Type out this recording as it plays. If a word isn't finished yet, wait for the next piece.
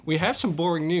We have some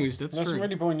boring news, that's true. Some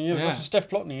really boring news. Yeah. That's some Steph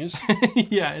Plot news.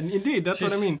 Yeah, indeed, that's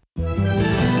what I mean.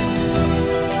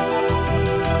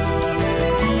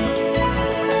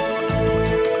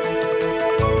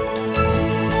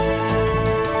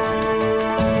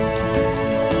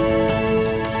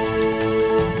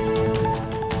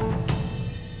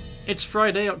 It's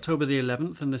Friday, October the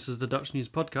 11th, and this is the Dutch News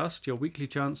Podcast, your weekly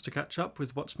chance to catch up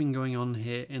with what's been going on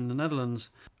here in the Netherlands.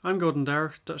 I'm Gordon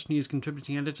Darragh, Dutch News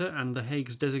contributing editor and The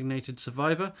Hague's designated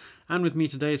survivor, and with me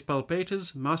today is Paul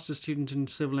Peters, master's student in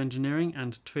civil engineering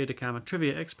and Tweede Kamer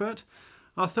trivia expert.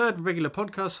 Our third regular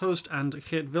podcast host and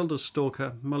Geert Wilders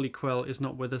stalker, Molly Quell, is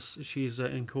not with us. She's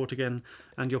in court again,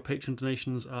 and your patron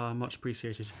donations are much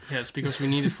appreciated. Yes, because we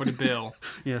need it for the bail.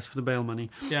 Yes, for the bail money.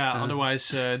 Yeah, otherwise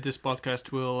this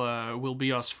podcast will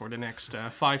be us for the next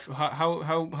 5.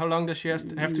 How long does she have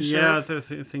to serve?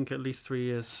 Yeah, I think at least 3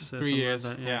 years. 3 years.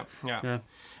 Like that, Yeah.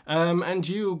 And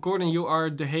you, Gordon, you are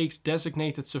The Hague's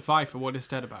designated survivor. What is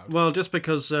that about? Well, just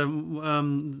because I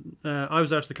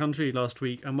was out of the country last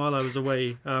week, and while I was away,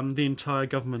 the entire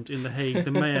government in The Hague,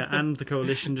 the mayor and the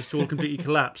coalition, just all completely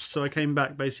collapsed. So I came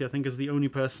back, basically, I think, as the only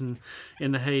person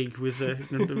in The Hague with the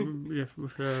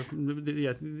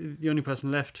only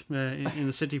person left in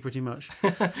the city, pretty much.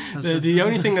 The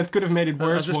only thing that could have made it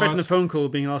worse was expecting a phone call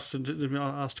being asked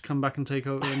to come back and take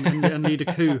over and lead a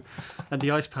coup at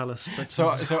the Ice Palace. But,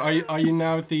 So are you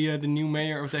now the new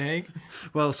mayor of The Hague?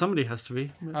 Well, somebody has to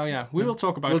be. Oh yeah, we will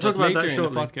talk about that later in the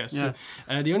podcast too.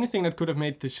 The only thing that could have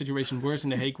made the situation worse in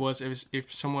The Hague was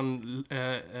if someone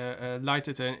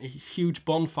lighted a huge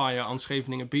bonfire on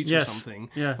Scheveningen Beach or something,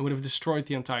 and would have destroyed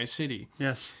the entire city.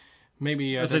 Yes.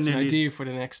 Maybe that's an idea for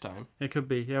the next time. It could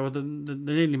be. Yeah, well, they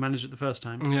nearly managed it the first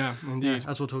time. Yeah, indeed.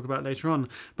 As we'll talk about later on.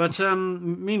 But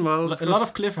meanwhile... A lot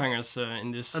of cliffhangers in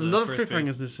this A lot of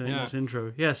cliffhangers in this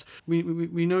intro, yes. We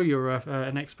know you're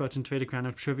an expert in Tweede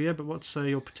Kamer trivia, but what's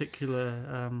your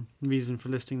particular reason for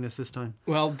listing this time?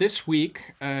 Well, this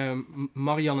week,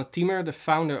 Marianne Thimer, the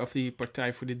founder of the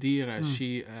Partij voor de Dieren,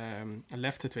 she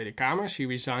left the Tweede Kamer. She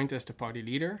resigned as the party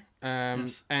leader.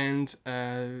 Yes. And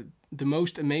the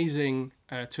most amazing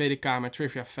Tweede Kamer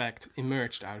trivia fact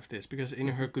emerged out of this, because in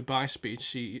her goodbye speech,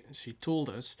 she told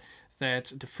us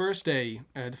that the first day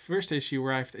she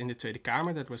arrived in the Tweede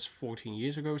Kamer, that was 14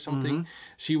 years ago or something,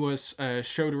 she was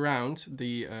showed around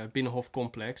the Binnenhof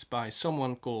complex by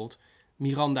someone called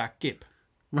Miranda Kip.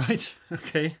 Right,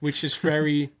 okay. Which is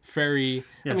very, very...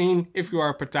 Yes. I mean, if you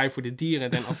are a Partij voor de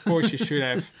Dieren, then of course you should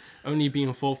have only been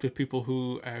involved with people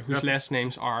whose last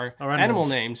names are animal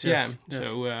names. Yes. Yeah. Yes.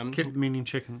 So Kip meaning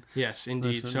chicken. Yes,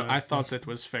 indeed. So I thought that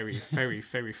was very, very,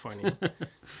 very funny.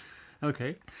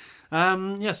 Okay.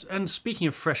 Yes, and speaking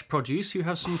of fresh produce, you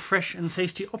have some fresh and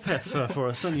tasty ophef for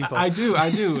us, don't you, Bob? I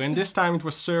do. And this time it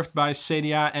was served by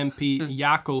CDA MP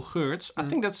Jaco Geurts. I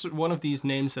think that's one of these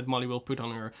names that Molly will put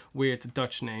on her weird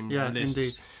Dutch name list.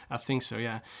 Indeed. I think so,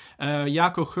 yeah.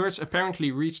 Jaco Geurts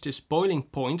apparently reached his boiling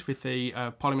point with the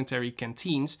parliamentary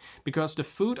canteens because the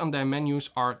food on their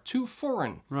menus are too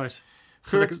foreign. Right.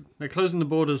 So they're closing the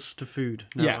borders to food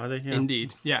now, are they? Yeah,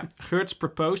 indeed. Yeah. Geurts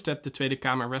proposed that the Tweede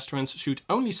Kamer restaurants should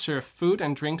only serve food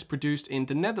and drinks produced in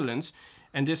the Netherlands,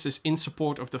 and this is in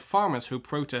support of the farmers who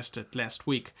protested last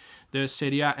week. The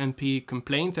CDA MP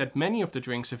complained that many of the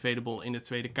drinks available in the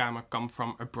Tweede Kamer come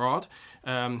from abroad.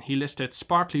 He listed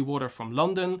sparkly water from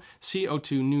London,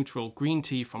 CO2-neutral green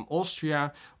tea from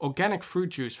Austria, organic fruit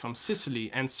juice from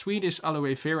Sicily, and Swedish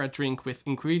aloe vera drink with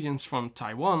ingredients from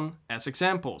Taiwan as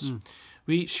examples.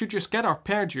 We should just get our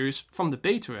pear juice from the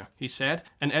Betuwe, he said,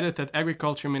 and added that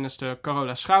Agriculture Minister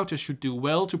Carola Schouten should do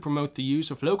well to promote the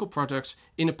use of local products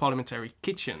in the parliamentary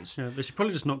kitchens. Yeah, they should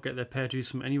probably just not get their pear juice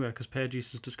from anywhere, because pear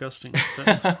juice is disgusting.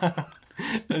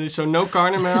 So no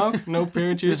caramel, no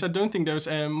pear juice. I don't think there's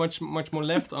much more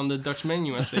left on the Dutch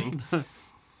menu, I think.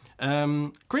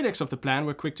 Critics of the plan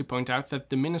were quick to point out that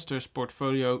the minister's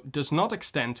portfolio does not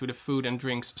extend to the food and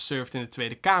drinks served in the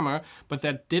Tweede Kamer, but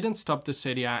that didn't stop the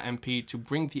CDA MP to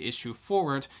bring the issue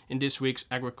forward in this week's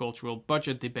agricultural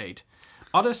budget debate.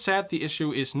 Others said the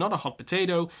issue is not a hot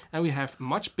potato and we have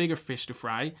much bigger fish to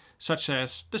fry, such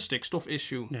as the stikstof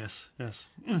issue. Yes.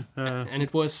 And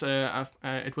it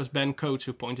was Ben Coates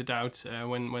who pointed out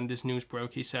when this news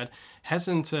broke. He said,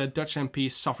 "Hasn't Dutch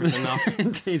MP suffered enough?"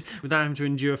 Indeed, without having to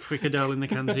endure frikadelle in the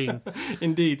canteen.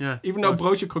 Indeed. Yeah. Even though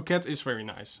broodje croquette is very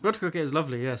nice. Broodje croquette is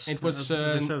lovely. Yes. It was.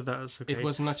 They served that. It's okay. It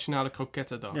was Nationale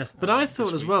Croquette though. Yes, but I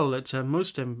thought as well that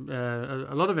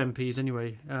a lot of MPs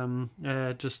anyway,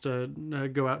 just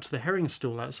go out to the herring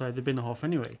stall outside the Binnenhof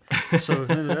anyway. So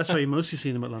that's where you mostly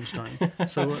see them at lunchtime.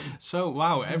 So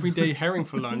wow, every day herring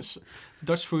for lunch.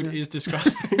 Dutch food is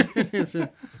disgusting. Yes,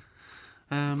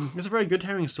 It's a very good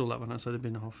herring stall, that one outside the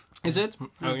Binnenhof. Is it?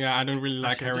 Oh yeah, I don't really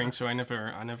like Actually, herring, so I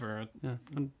never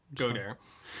And go fine. there.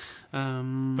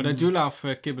 But But I do love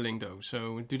kibbeling though.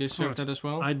 So do they serve that as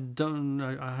well? I don't.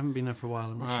 I haven't been there for a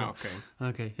while. I'm not sure. Okay.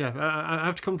 Okay, yeah. I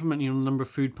have to compliment you on the number of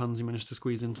food puns you managed to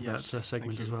squeeze into Yes, that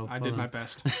segment Thank as you. well. I did my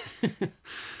best.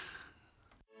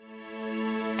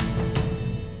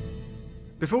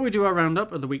 Before we do our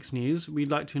roundup of the week's news, we'd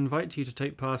like to invite you to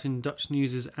take part in Dutch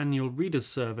News' annual Readers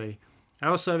Survey.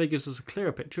 Our survey gives us a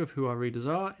clearer picture of who our readers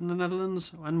are in the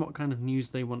Netherlands and what kind of news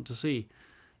they want to see.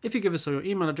 If you give us your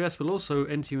email address, we'll also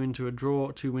enter you into a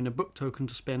draw to win a book token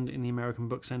to spend in the American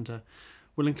Book Centre.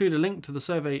 We'll include a link to the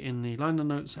survey in the liner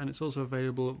notes, and it's also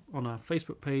available on our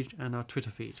Facebook page and our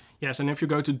Twitter feed. Yes, and if you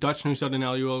go to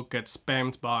DutchNews.nl, you will get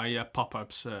spammed by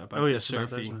pop-ups about the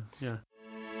survey. About those, yeah.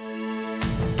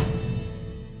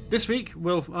 This week,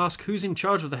 we'll ask who's in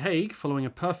charge of The Hague following a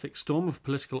perfect storm of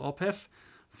political ophef,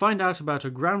 find out about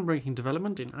a groundbreaking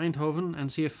development in Eindhoven,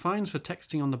 and see if fines for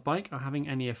texting on the bike are having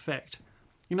any effect.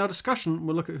 In our discussion,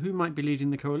 we'll look at who might be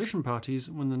leading the coalition parties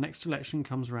when the next election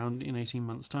comes around in 18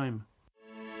 months' time.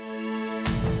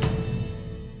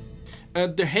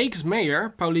 The Hague's mayor,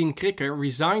 Pauline Krikke,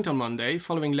 resigned on Monday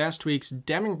following last week's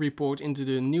damning report into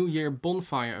the New Year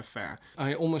bonfire affair.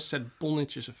 I almost said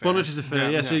Bonnetjes affair. Bonnetjes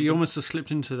affair, yeah, so you almost have slipped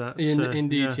into that.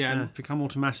 Indeed, yeah. Become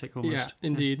automatic almost. Yeah,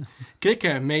 indeed.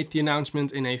 Krikke made the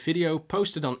announcement in a video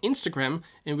posted on Instagram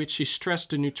in which she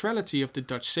stressed the neutrality of the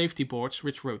Dutch safety boards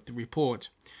which wrote the report.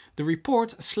 The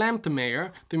report slammed the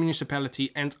mayor, the municipality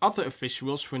and other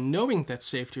officials for knowing that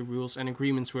safety rules and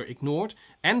agreements were ignored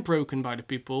and broken by the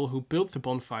people who built the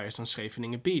bonfires on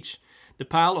Scheveningen Beach. The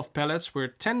pile of pellets were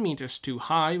 10 meters too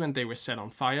high when they were set on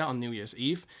fire on New Year's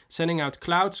Eve, sending out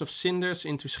clouds of cinders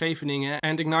into Scheveningen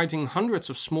and igniting hundreds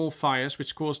of small fires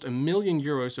which caused €1 million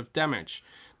of damage.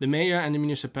 The mayor and the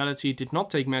municipality did not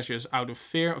take measures out of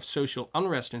fear of social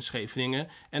unrest in Scheveningen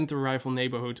and the rival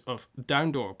neighborhood of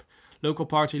Duindorp. Local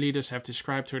party leaders have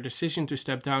described her decision to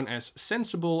step down as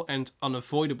sensible and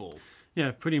unavoidable.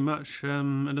 Yeah, pretty much. I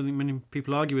don't think many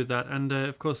people argue with that. And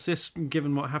of course, this,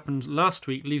 given what happened last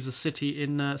week, leaves the city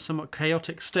in a somewhat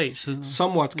chaotic state.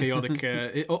 Somewhat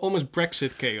chaotic, almost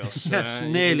Brexit chaos. Yes,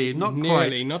 nearly, not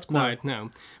quite. Not quite, no.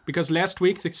 Because last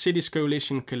week the city's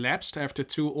coalition collapsed after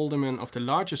 2 aldermen of the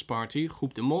largest party,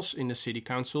 Groep de Mos, in the city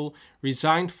council,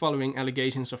 resigned following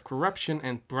allegations of corruption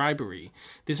and bribery.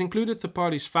 This included the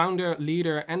party's founder,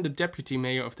 leader and the deputy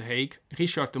mayor of The Hague,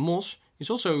 Richard de Mos. He's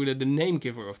also the name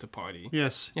giver of the party.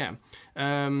 Yes. Yeah.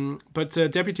 But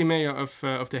Deputy Mayor of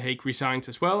The Hague resigned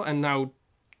as well, and now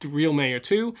the real mayor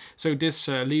too. So this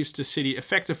leaves the city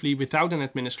effectively without an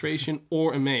administration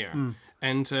or a mayor.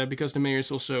 And because the mayor is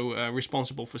also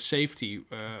responsible for safety,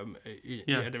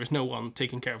 there is no one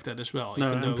taking care of that as well.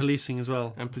 No, and policing as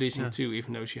well. And policing too,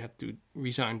 even though she had to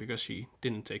resign because she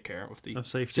didn't take care of the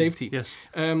safety. Yes.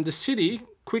 The city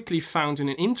quickly found an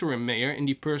interim mayor in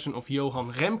the person of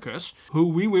Johan Remkes, who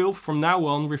we will from now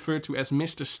on refer to as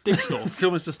Mr. Stikstof. Still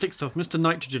Mr. Stikstof, Mr.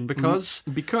 Nitrogen,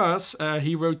 because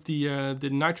he wrote the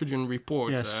nitrogen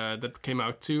report that came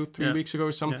out 2-3 weeks ago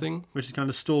or something, which has kind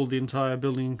of stalled the entire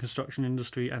building and construction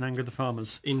industry and angered the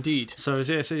farmers. Indeed. So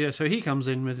he comes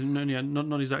in with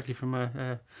not exactly from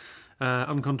a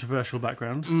uncontroversial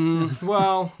background.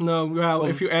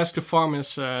 If you ask the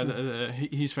farmers,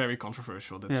 he's very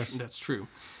controversial. That's true.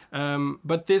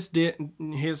 But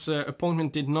his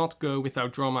appointment did not go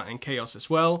without drama and chaos as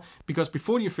well, because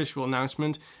before the official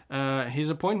announcement, his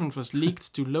appointment was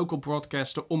leaked to local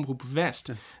broadcaster Omroep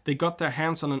West. They got their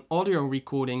hands on an audio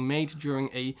recording made during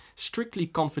a strictly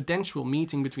confidential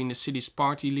meeting between the city's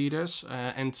party leaders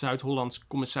and Zuid-Holland's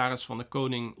commissaris van de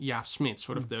Koning, Jaap Smit,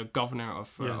 sort of the governor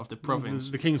of the province.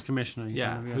 The King's Commissioner.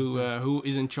 Who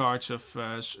is in charge of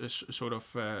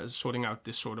sorting out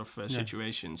this sort of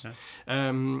situations.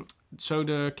 Yeah. So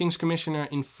the King's Commissioner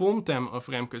informed them of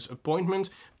Remkes' appointment,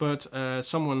 but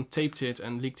someone taped it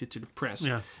and leaked it to the press.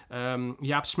 Yeah.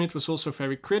 Jaap Smit was also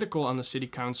very critical on the city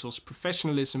council's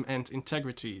professionalism and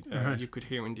integrity. You could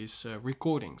hear in these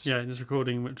recordings. Yeah, in this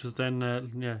recording, which was then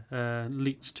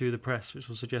leaked to the press, which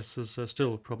will suggest there's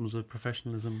still problems with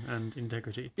professionalism and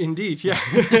integrity. Indeed, yeah.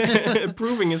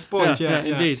 Proving his point, yeah.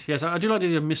 Indeed, yes. I do like the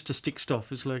idea of Mr.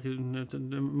 Stikstof. It's like it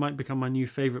might become my new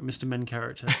favourite Mr. Men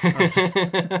character.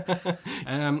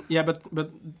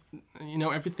 But you know,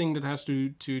 everything that has to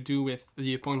do with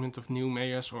the appointment of new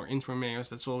mayors or interim mayors,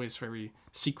 that's always very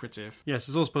secretive. Yes,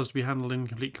 it's all supposed to be handled in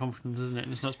complete confidence, isn't it?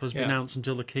 And it's not supposed to be announced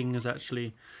until the king has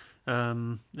actually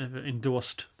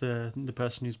endorsed the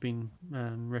person who's been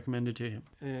recommended to him.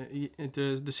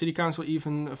 The city council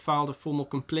even filed a formal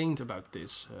complaint about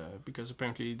this because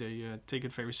apparently they take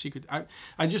it very secret.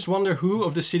 I just wonder who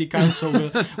of the city council will.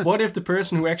 What if the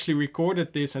person who actually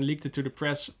recorded this and leaked it to the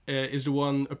press is the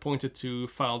one appointed to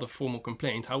file the formal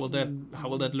complaint? How will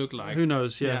that look like? Who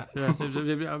knows? Yeah.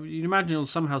 You imagine it'll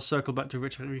somehow circle back to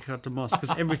Richard de Mos,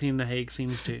 because everything in The Hague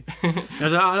seems to.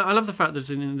 I love the fact that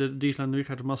in the detail in the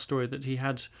Richard de Mos story that he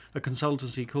had a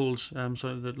consultancy called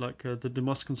the De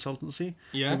Mos Consultancy,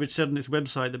 which said on its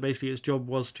website that basically its job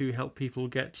was to help people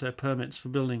get permits for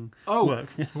building work.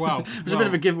 Wow. It was a bit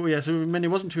of a giveaway. Yeah, so it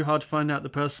wasn't too hard to find out the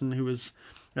person who was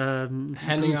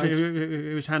handing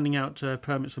out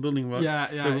permits for building work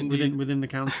within the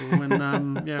council when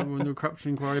the corruption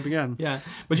inquiry began. Yeah,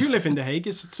 but you live in The Hague.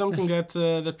 Is it something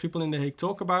that people in The Hague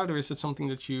talk about, or is it something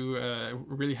that you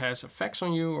really has effects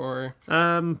on you? Or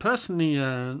personally,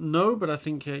 no, but I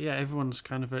think everyone's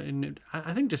kind of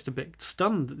I think just a bit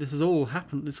stunned that this has all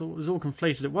happened. It's all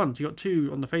conflated at once. You got two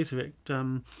on the face of it.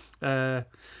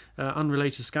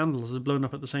 Unrelated scandals that have blown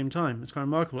up at the same time. It's quite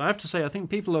remarkable. I have to say, I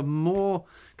think people are more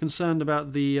concerned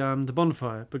about the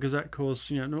bonfire, because that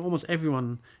caused, almost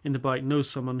everyone in the bike knows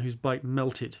someone whose bike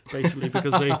melted, basically,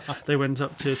 because they went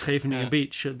up to Scheveningen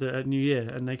Beach at New Year,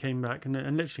 and they came back, and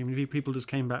literally people just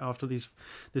came back after these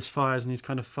fires and these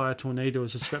kind of fire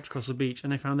tornadoes had swept across the beach,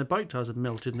 and they found their bike tires had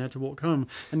melted and they had to walk home.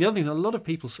 And the other thing is, a lot of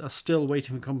people are still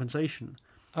waiting for compensation.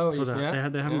 For that. Yeah.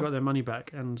 They haven't got their money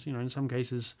back, and in some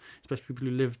cases, especially people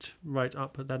who lived right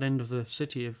up at that end of the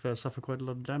city, have suffered quite a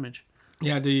lot of damage.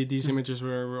 Yeah, these images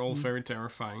were all very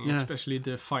terrifying, especially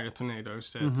the fire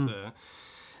tornadoes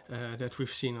that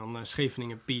we've seen on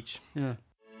Scheveningen Beach. Yeah.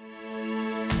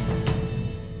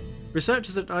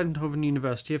 Researchers at Eindhoven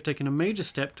University have taken a major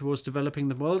step towards developing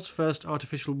the world's first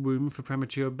artificial womb for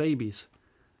premature babies.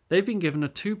 They've been given a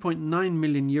 €2.9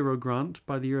 million grant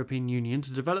by the European Union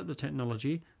to develop the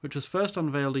technology, which was first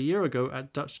unveiled a year ago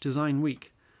at Dutch Design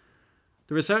Week.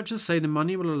 The researchers say the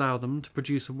money will allow them to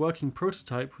produce a working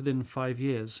prototype within 5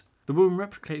 years. The womb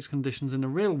replicates conditions in a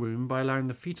real womb by allowing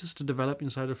the fetus to develop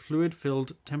inside a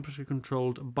fluid-filled,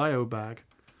 temperature-controlled biobag.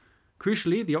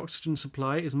 Crucially, the oxygen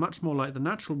supply is much more like the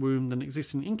natural womb than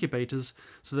existing incubators,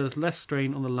 so there's less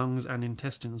strain on the lungs and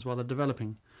intestines while they're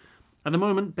developing. At the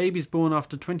moment, babies born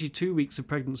after 22 weeks of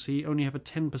pregnancy only have a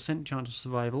 10% chance of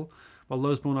survival, while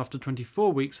those born after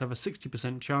 24 weeks have a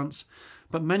 60% chance,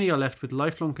 but many are left with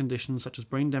lifelong conditions such as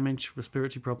brain damage,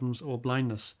 respiratory problems, or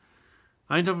blindness.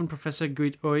 Eindhoven professor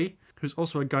Guido Oy, who's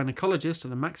also a gynecologist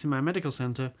at the Maxima Medical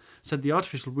Center, said the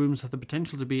artificial wombs have the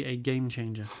potential to be a game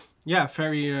changer. Yeah,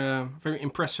 very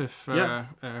impressive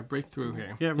breakthrough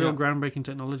here. Yeah, real groundbreaking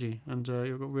technology, and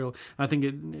you've got real. I think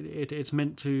it's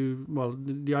meant to. Well,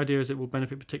 the idea is it will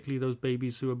benefit particularly those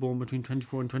babies who are born between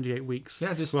 24 and 28 weeks.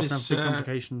 Yeah, this have big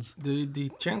complications. The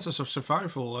chances of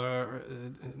survival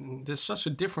there's such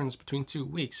a difference between 2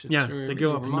 weeks. It's they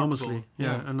go up remarkable. enormously.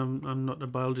 Yeah, and I'm not a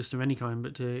biologist of any kind,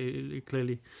 but it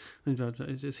clearly.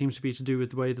 It seems to be to do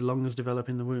with the way the lungs develop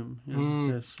in the womb.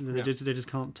 They just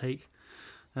can't take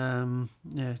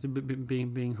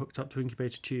being hooked up to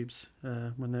incubator tubes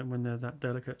when they're that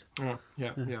delicate.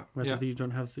 Whereas if you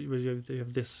don't have you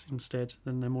have this instead,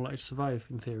 then they're more likely to survive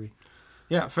in theory.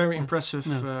 Yeah, very impressive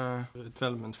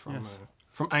development from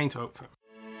Eindhoven.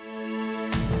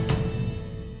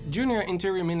 Junior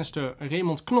Interior Minister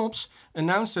Raymond Knops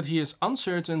announced that he is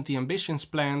uncertain the ambitious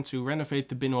plan to renovate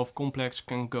the Binnenhof complex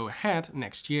can go ahead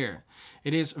next year.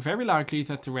 It is very likely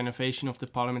that the renovation of the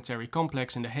parliamentary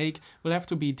complex in The Hague will have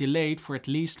to be delayed for at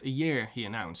least a year, he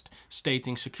announced,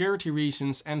 stating security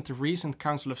reasons and the recent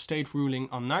Council of State ruling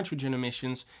on nitrogen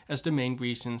emissions as the main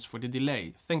reasons for the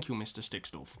delay. Thank you, Mr.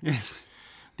 Stikstof. Yes.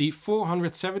 The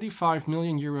 €475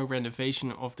 million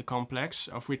renovation of the complex,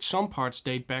 of which some parts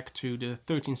date back to the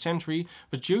 13th century,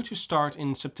 was due to start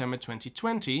in September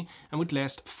 2020 and would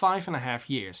last 5.5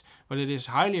 years. But it is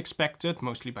highly expected,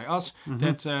 mostly by us,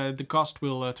 that the cost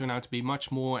will turn out to be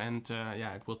much more, and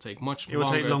it will take much longer. It will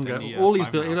take longer. It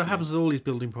happens with all these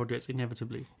building projects,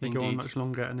 inevitably. They go on much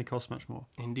longer and they cost much more.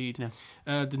 Indeed.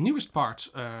 Yeah. The newest part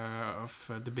of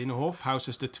the Binnenhof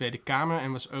houses the Tweede Kamer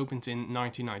and was opened in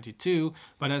 1992,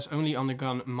 but has only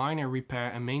undergone minor repair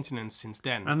and maintenance since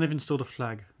then. And they've installed a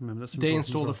flag. Remember, that's they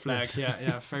installed a flag.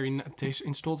 Yes. They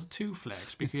installed 2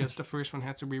 flags because the first one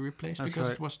had to be replaced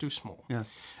it was too small. Yeah.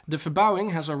 The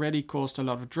verbouwing has already caused a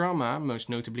lot of drama, most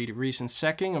notably the recent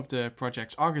sacking of the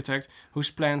project's architect,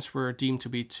 whose plans were deemed to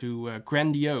be too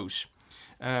grandiose.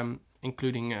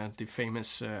 including the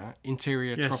famous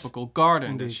interior Yes, tropical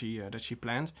garden indeed. that she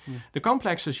planned. Yeah. The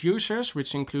complex's users,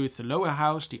 which include the lower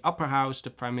house, the upper house, the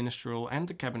prime ministerial and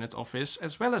the cabinet office,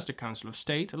 as well as the Council of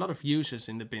State, a lot of users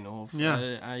in the Binnenhof.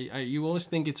 Yeah. You always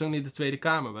think it's only the Tweede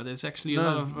Kamer, but it's actually a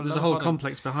lot of... There's a whole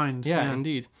complex behind. Yeah,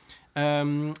 indeed.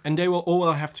 And they will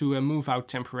all have to move out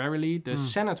temporarily. The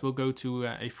Senate will go to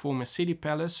a former city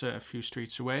palace a few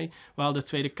streets away, while the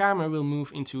Tweede Kamer will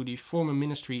move into the former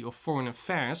Ministry of Foreign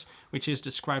Affairs, which is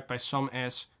described by some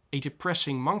as a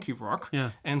depressing monkey rock,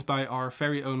 and by our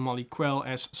very own Molly Quell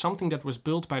as something that was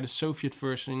built by the Soviet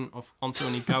version of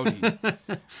Antoni Gaudi,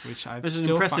 which I It's an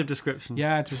impressive description.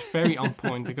 Yeah, it was very on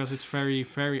point because it's very,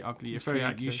 very ugly. It's very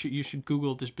accurate. You should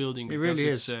Google this building. It really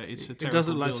is. It's a terrible it does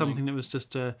look like building. something that was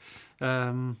just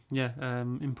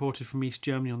imported from East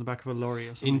Germany on the back of a lorry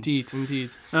or something. Indeed.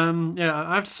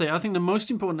 I have to say, I think the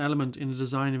most important element in the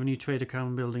design of a new Tweede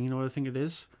Kamer building, you know what I think it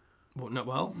is?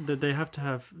 That they have to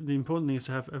have, the important thing is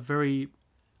to have a very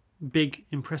big,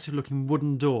 impressive-looking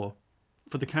wooden door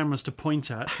for the cameras to point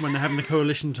at when they're having the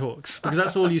coalition talks, because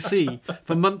that's all you see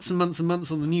for months and months and months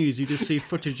on the news. You just see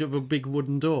footage of a big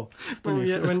wooden door. So they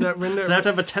have to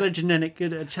have a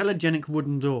telegenic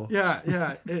wooden door.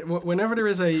 Yeah. Whenever there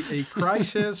is a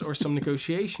crisis or some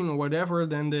negotiation or whatever,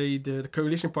 then the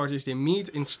coalition parties, they meet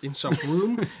in some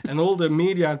room, and all the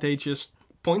media, they just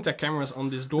point their cameras on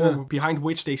this door behind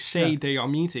which they say they are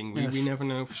meeting. We never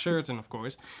know for certain, of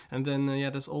course. And then,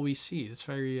 that's all we see. It's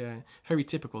very very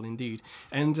typical indeed.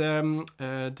 And the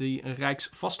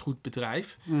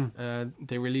Rijksvastgoedbedrijf,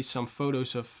 they released some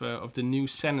photos of the new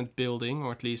Senate building,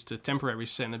 or at least the temporary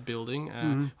Senate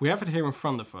building. We have it here in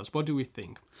front of us. What do we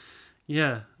think?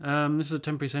 Yeah, this is a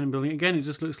temporary Senate building. Again, it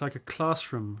just looks like a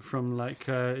classroom from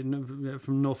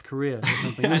from North Korea or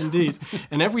something. Yeah, indeed.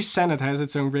 And every Senate has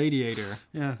its own radiator.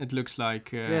 Yeah, it looks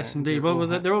like. Yes, indeed. Well,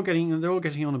 they're all getting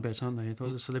on a bit, aren't they?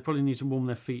 So they probably need to warm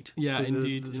their feet. Yeah,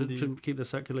 indeed. To keep their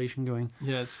circulation going.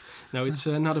 Yes. No, it's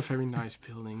not a very nice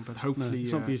building, but hopefully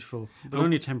it's not beautiful. But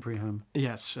only a temporary home.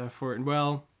 Yes, yes.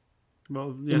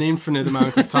 An infinite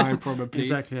amount of time, probably.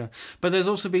 Exactly, yeah. But there's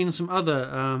also been some other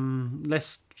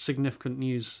less significant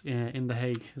news in The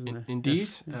Hague, isn't there? Indeed.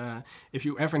 Yes. If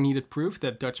you ever needed proof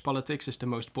that Dutch politics is the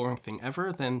most boring thing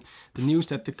ever, then the news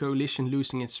that the coalition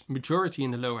losing its majority in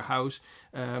the lower house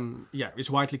is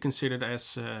widely considered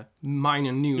as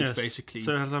minor news, basically.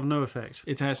 So it has no effect.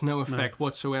 It has no effect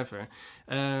whatsoever.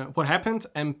 What happened?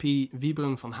 MP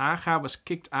Wiebren van Haga was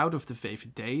kicked out of the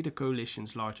VVD, the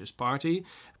coalition's largest party,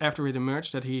 after it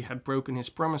emerged that he had broken his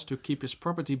promise to keep his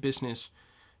property business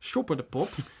Shopper de Pop.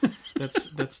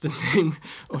 That's the name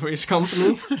of his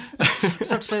company.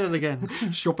 Just have to say that again.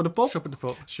 Shopper de Pop. Shopper de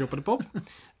Pop. Shopper de Pop.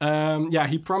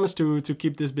 He promised to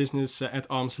keep this business at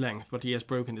arm's length, but he has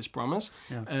broken this promise.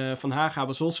 Yeah. Van Haga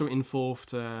was also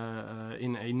involved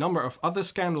in a number of other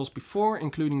scandals before,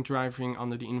 including driving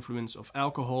under the influence of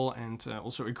alcohol and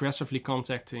also aggressively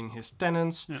contacting his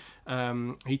tenants. Yeah.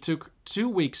 He took 2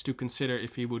 weeks to consider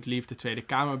if he would leave the Tweede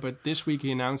Kamer, but this week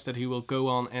he announced that he will go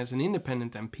on as an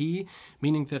independent MP,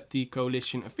 meaning that the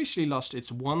coalition officially lost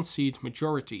its one-seat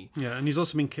majority. Yeah, and he's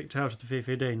also been kicked out of the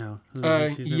VVD now.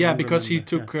 Because he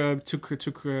took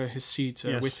his seat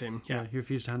with him. Yeah, he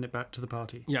refused to hand it back to the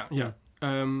party. Yeah.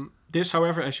 This,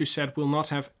 however, as you said, will not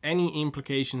have any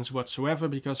implications whatsoever,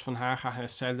 because Van Haga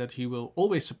has said that he will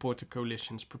always support the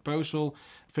coalition's proposal.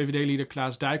 VVD leader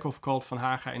Klaas Dijkhoff called Van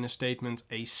Haga in a statement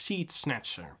a seat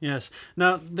snatcher. Yes.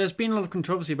 Now, there's been a lot of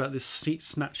controversy about this seat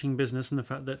snatching business and the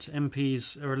fact that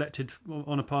MPs are elected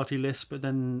on a party list, but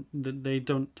then they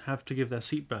don't have to give their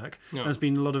seat back. No. There's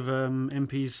been a lot of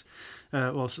MPs,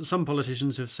 some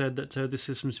politicians have said that this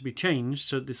system is to be changed,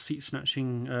 so this seat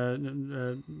snatching,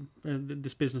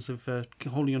 this business of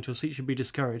holding onto a seat should be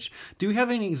discouraged. Do we have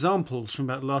any examples from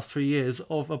about the last 3 years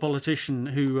of a politician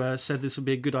who said this would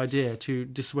be a good idea to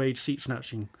dissuade seat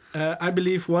snatching? I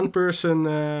believe one person,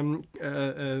 the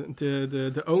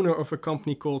owner of a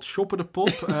company called Shopper de Pop,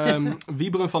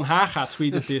 Wiebren van Haga,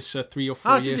 tweeted this 3 or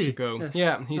 4 years ago. Yes.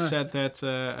 Yeah, he said that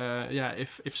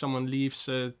if someone leaves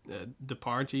the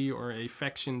party or a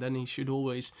faction, then he should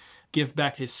always give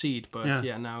back his seat. But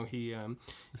now he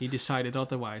decided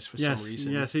otherwise for some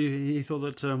reason. Yes, he thought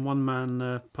that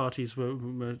one-man parties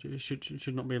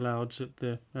should not be allowed at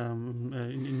the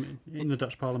in the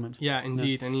Dutch Parliament. Yeah,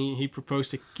 indeed, and he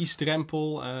proposed a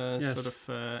kiesdrempel, sort of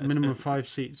minimum of 5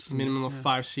 seats. Minimum of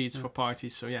 5 seats for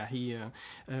parties. So he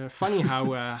funny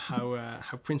how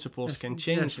principles can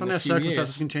change. Yes, funny how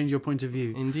circumstances can change your point of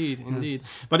view. Indeed.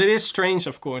 But it is strange,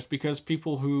 of course, because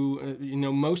people who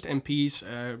most MPs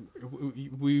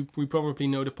we probably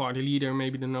know the party leader,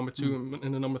 maybe the number 2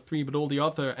 and the number 3, but all the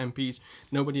other MPs,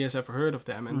 nobody has ever heard of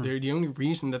them, and they're the only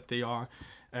reason that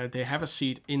they have a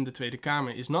seat in the Tweede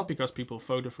Kamer is not because people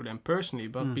voted for them personally,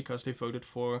 but because they voted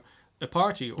for a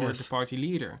party or the party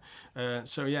leader.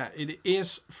 So yeah, it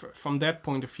is from that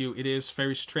point of view, it is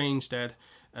very strange that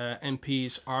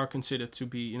MPs are considered to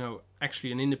be,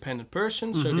 actually an independent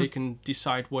person, so they can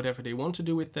decide whatever they want to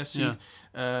do with their seat.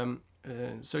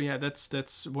 So yeah, that's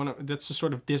a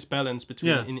sort of disbalance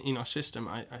between in our system,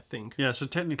 I think. Yeah, so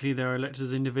technically they're elected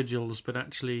as individuals, but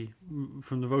actually,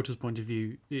 from the voters' point of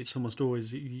view, it's almost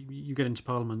always you get into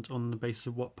Parliament on the basis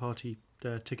of what party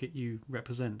ticket you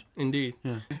represent. Indeed.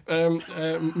 Yeah.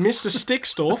 Mr.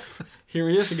 Stikstof, here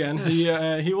he is again.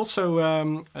 He also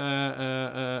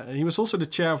he was also the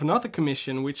chair of another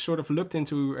commission which sort of looked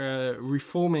into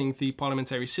reforming the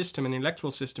parliamentary system and electoral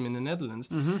system in the Netherlands.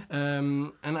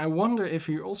 And I wonder if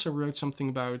he also wrote something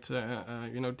about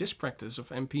this practice of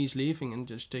MPs leaving and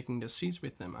just taking their seats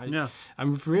with them.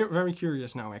 I'm very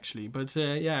curious now, actually. But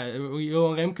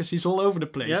Johan Remkes, he's all over the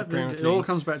place. Apparently, it all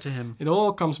comes back to him. It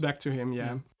all comes back to him.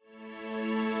 Yeah.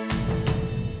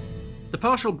 The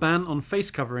partial ban on face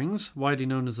coverings, widely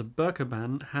known as a burqa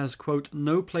ban, has, quote,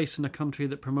 no place in a country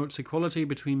that promotes equality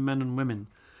between men and women.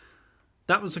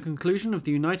 That was the conclusion of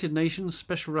the United Nations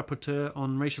Special Rapporteur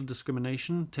on Racial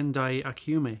Discrimination, Tendai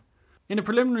Akyume. In a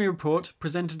preliminary report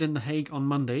presented in The Hague on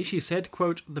Monday, she said,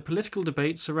 quote, the political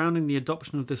debate surrounding the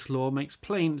adoption of this law makes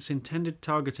plain its intended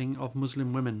targeting of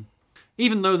Muslim women.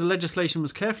 Even though the legislation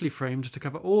was carefully framed to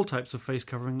cover all types of face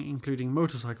covering, including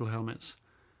motorcycle helmets.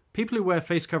 People who wear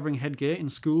face-covering headgear in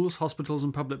schools, hospitals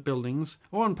and public buildings,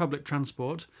 or on public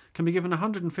transport, can be given a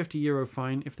 €150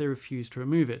 fine if they refuse to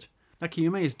remove it.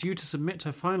 Akyume is due to submit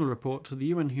her final report to the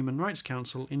UN Human Rights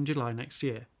Council in July next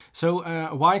year. So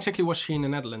why exactly was she in the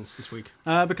Netherlands this week?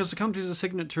 Because the country is a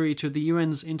signatory to the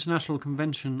UN's International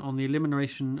Convention on the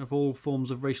Elimination of All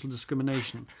Forms of Racial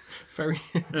Discrimination.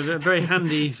 A very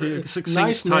handy, succinct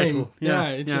nice title. Name. Yeah,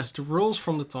 it just rolls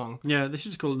from the tongue. Yeah, they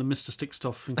should just call it the Mr.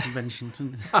 Stikstof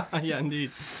Convention. Yeah,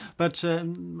 indeed. But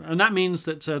and that means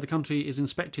that the country is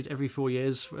inspected every 4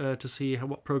 years to see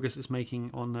what progress it's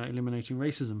making on eliminating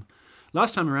racism.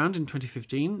 Last time around, in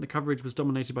 2015, the coverage was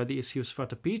dominated by the issue of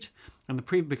Zwarte Piet, and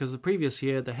because the previous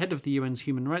year, the head of the UN's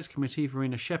Human Rights Committee,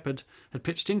 Verena Shepherd, had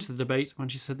pitched into the debate when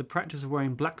she said the practice of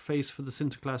wearing blackface for the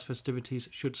Sinterklaas festivities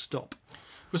should stop.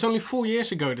 It was only 4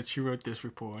 years ago that she wrote this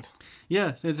report.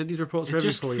 Yeah, these reports are every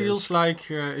 4 years. It just feels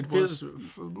like it was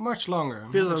much longer.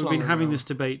 Feels like we've been having this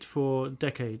debate for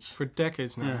decades. For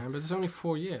decades now, but it's only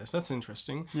 4 years. That's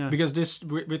interesting. Yeah. Because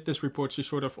with this report, she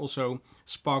sort of also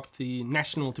sparked the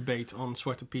national debate on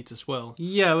Zwarte Piet as well.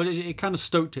 Yeah, well, it kind of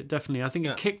stoked it, definitely. I think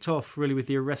it kicked off really with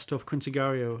the arrest of Quincy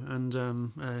Gario and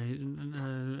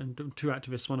two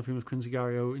activists, one of whom was Quincy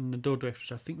Gario in the Dordrecht,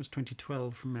 which I think was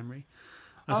 2012 from memory.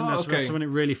 I think that's when it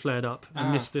really flared up,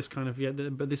 and this kind of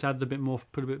but this added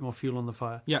put a bit more fuel on the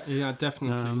fire. Yeah,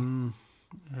 definitely.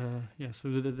 So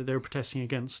they were protesting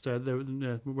against. They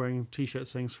were wearing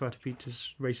T-shirts saying Zwarte Piet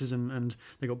is racism, and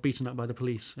they got beaten up by the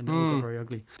police, and it all got very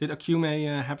ugly. Did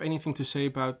Akyume have anything to say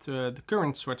about the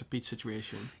current Zwarte Piet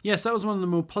situation? Yes, that was one of the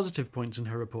more positive points in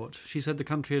her report. She said the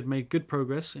country had made good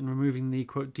progress in removing the,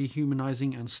 quote,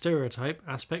 dehumanising and stereotype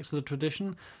aspects of the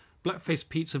tradition. Blackface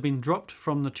Pete's have been dropped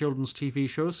from the children's TV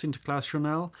show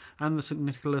Sinterklaasjournaal and the St.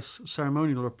 Nicholas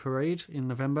ceremonial parade in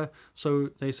November,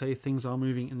 so they say things are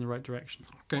moving in the right direction.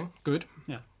 Okay, good.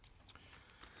 Yeah.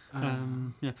 I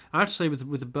have to say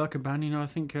with the burqa ban, I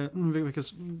think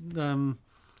because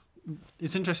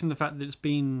it's interesting the fact that it's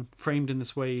been framed in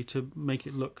this way to make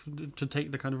it look, to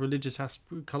take the kind of religious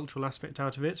cultural aspect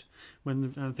out of it,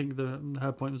 when I think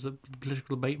her point was that the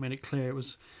political debate made it clear it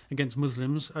was against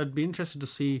Muslims. I'd be interested to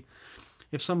see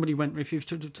if somebody if you've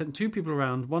sent two people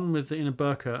around, one in a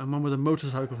burqa and one with a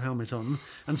motorcycle helmet on,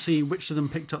 and see which of them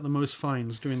picked up the most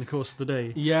fines during the course of the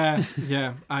day. Yeah,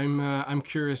 I'm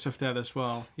curious of that as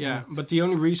well. Yeah, but the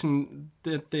only reason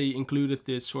that they included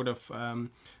this sort of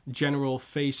general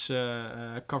face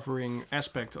covering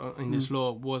aspect in this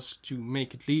law was to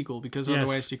make it legal, because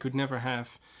otherwise you could never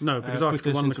have. No, because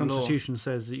Article 1 of the Constitution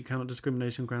says that you cannot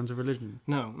discriminate on grounds of religion.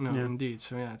 No, indeed.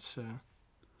 So it's.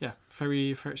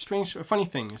 Very, very strange, funny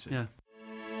thing, is it? Yeah.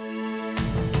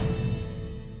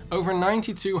 Over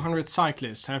 9,200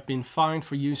 cyclists have been fined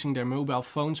for using their mobile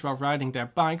phones while riding their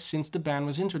bikes since the ban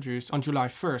was introduced on July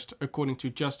 1st, according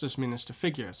to Justice Minister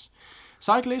figures.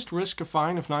 Cyclists risk a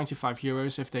fine of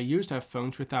 €95 if they use their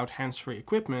phones without hands-free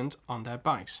equipment on their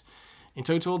bikes. In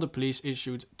total, the police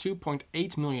issued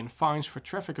 2.8 million fines for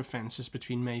traffic offences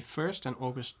between May 1st and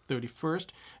August 31st,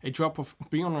 a drop of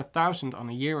 300,000 on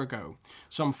a year ago.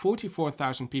 Some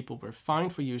 44,000 people were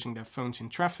fined for using their phones in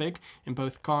traffic, in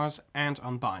both cars and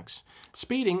on bikes.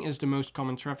 Speeding is the most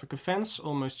common traffic offence.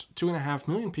 Almost 2.5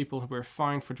 million people were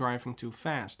fined for driving too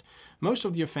fast. Most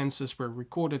of the offences were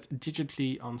recorded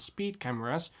digitally on speed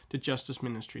cameras, the Justice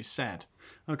Ministry said.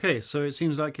 Okay, so it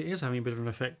seems like it is having a bit of an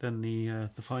effect then, the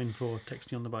fine for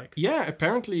texting on the bike. Yeah,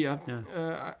 apparently. I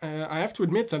have to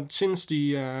admit that since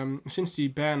the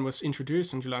ban was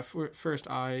introduced on July 1st,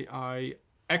 I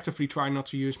actively try not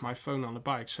to use my phone on the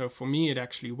bike. So for me, it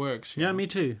actually works. Yeah, me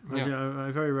too. Yeah.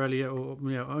 I very rarely, or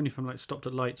only from like stopped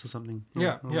at lights or something.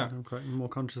 I'm quite more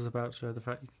conscious about the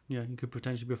fact, you could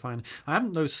potentially be fined. I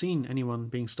haven't though seen anyone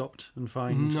being stopped and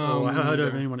fined. No, or I heard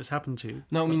of anyone it's happened to.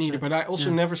 No, me neither. But I also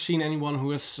never seen anyone who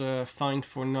was fined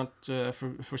for not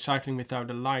for cycling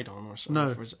without a light on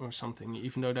or something.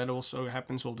 Even though that also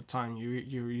happens all the time.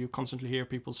 You constantly hear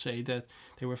people say that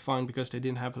they were fined because they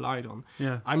didn't have a light on.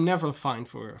 Yeah, I'm never fined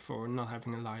for not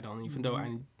having a light on, even though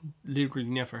I literally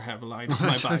never have a light on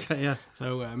my bike. Okay, yeah.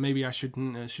 So maybe I should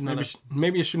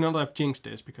not have jinxed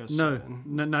this because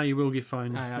now you will get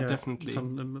fined. Definitely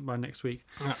by next week.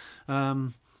 Yeah.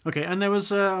 Okay, and there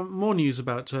was more news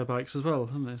about bikes as well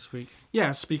this week.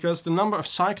 Yes, because the number of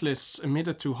cyclists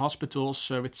admitted to hospitals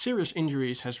with serious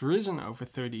injuries has risen over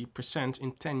 30%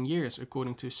 in 10 years,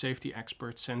 according to safety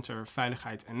expert Center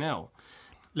Veiligheid NL.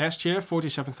 Last year,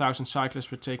 47,000 cyclists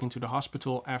were taken to the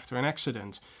hospital after an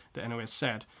accident, the NOS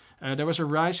said. There was a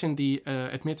rise in the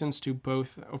admittance to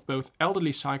both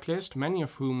elderly cyclists, many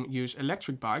of whom use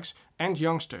electric bikes, and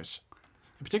youngsters.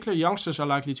 In particular, youngsters are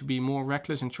likely to be more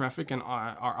reckless in traffic and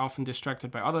are often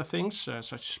distracted by other things,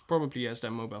 such probably as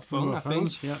their mobile phone, I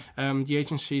think. Yeah. The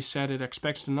agency said it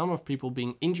expects the number of people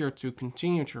being injured to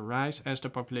continue to rise as the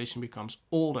population becomes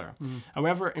older.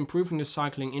 However, improving the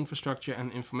cycling infrastructure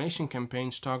and information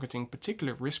campaigns targeting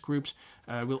particular risk groups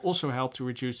will also help to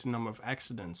reduce the number of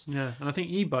accidents. Yeah, and I think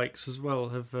e-bikes as well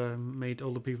have made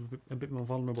older people a bit more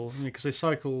vulnerable because they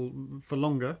cycle for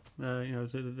longer.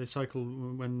 They cycle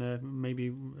when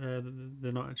maybe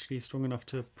they're not actually strong enough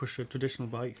to push a traditional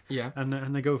bike. Yeah,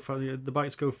 and they go the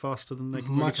bikes go faster than they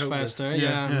can. Much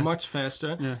faster. Much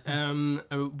faster. Yeah.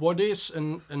 What is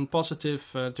a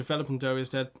positive development though is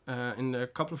that in a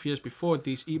couple of years before,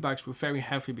 these e-bikes were very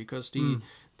heavy because the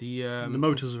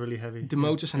motors are really heavy. The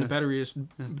motors and the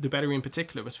battery in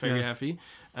particular was very heavy,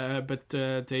 but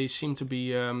they seem to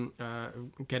be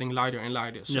getting lighter and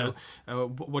lighter. So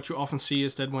what you often see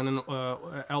is that when an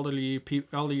elderly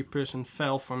person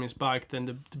fell from his bike, then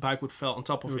the bike would fall on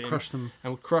top of him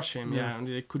and would crush him. And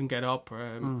they couldn't get up,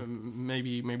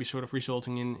 maybe sort of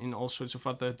resulting in all sorts of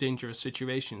other dangerous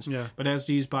situations. Yeah. But as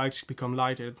these bikes become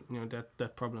lighter,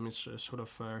 that problem is sort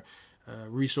of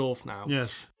resolved now.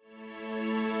 Yes.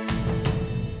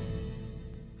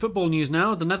 Football news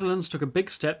now. The Netherlands took a big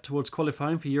step towards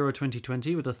qualifying for Euro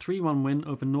 2020 with a 3-1 win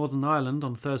over Northern Ireland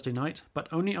on Thursday night, but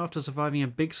only after surviving a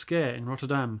big scare in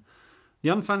Rotterdam. The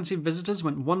unfancied visitors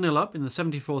went 1-0 up in the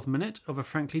 74th minute of a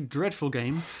frankly dreadful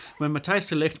game when Matthijs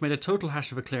de Ligt made a total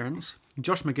hash of a clearance.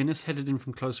 Josh McGuinness headed in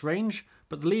from close range,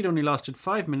 but the lead only lasted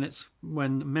 5 minutes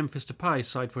when Memphis Depay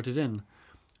side-footed in.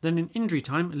 Then in injury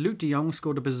time, Luuk de Jong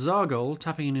scored a bizarre goal,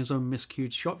 tapping in his own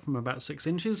miscued shot from about 6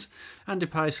 inches, and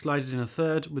Depay slided in a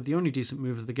third with the only decent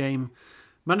move of the game.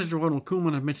 Manager Ronald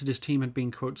Koeman admitted his team had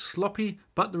been, quote, sloppy,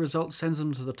 but the result sends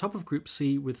them to the top of Group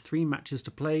C with 3 matches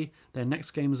to play. Their next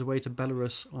game is away to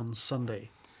Belarus on Sunday.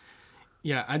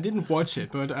 Yeah, I didn't watch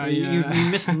it, but You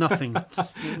missed nothing.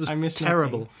 It was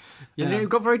terrible. Yeah. And it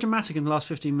got very dramatic in the last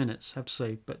 15 minutes, I have to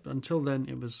say. But until then,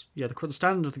 it was... Yeah, the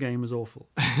standard of the game was awful,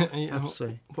 I have to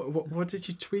say. What did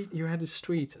you tweet? You had this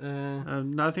tweet.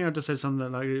 No, I think I just said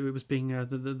something like it was being...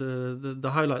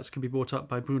 the highlights can be brought up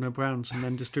by Bruno Browns and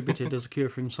then distributed as a cure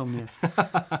for insomnia.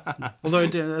 Although,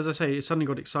 as I say, it suddenly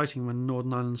got exciting when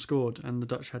Northern Ireland scored and the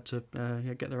Dutch had to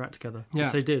get their act together.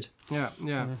 Yes, they did. Yeah.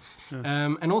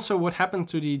 And also what happened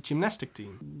to the gymnastic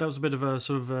team? That was a bit of a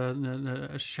sort of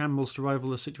a shambles to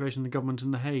rival the situation in the government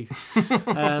in The Hague.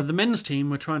 The men's team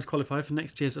were trying to qualify for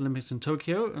next year's Olympics in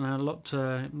Tokyo, and a lot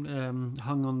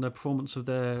hung on the performance of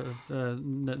their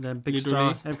big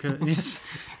star, Epke. Yes,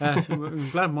 I'm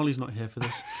glad Molly's not here for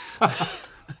this.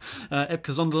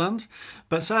 Epke Zonderland,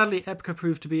 but sadly Epke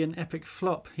proved to be an epic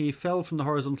flop. He fell from the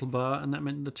horizontal bar, and that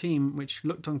meant the team, which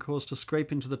looked on course to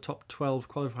scrape into the top 12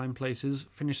 qualifying places,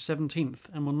 finished 17th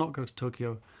and will not go to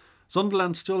Tokyo.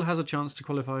 Zonderland still has a chance to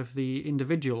qualify for the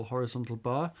individual horizontal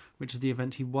bar, which is the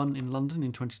event he won in London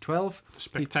in 2012.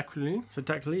 Spectacularly.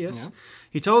 Spectacularly, yes. Yeah.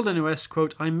 He told NOS,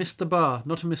 quote, "I missed the bar,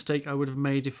 not a mistake I would have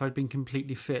made if I'd been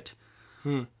completely fit."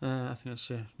 I think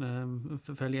that's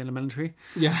fairly elementary.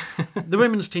 Yeah. The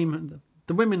women's team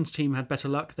had better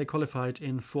luck. They qualified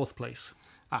in 4th place.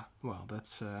 Well,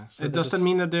 that's. So does that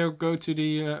mean that they'll go to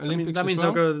the Olympics? That means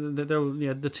as well? they'll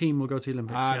go. The team will go to the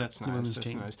Olympics. That's nice.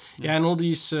 That's nice. Yeah, and all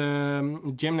these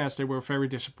gymnasts, they were very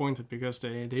disappointed because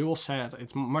they all said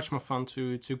it's much more fun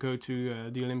to go to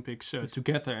the Olympics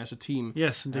together as a team.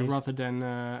 Yes, indeed. Rather than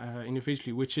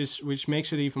individually, which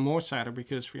makes it even more sadder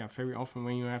because very often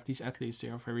when you have these athletes, they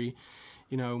are very,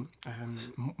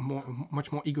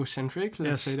 much more egocentric.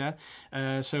 Let's say that.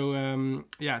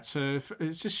 It's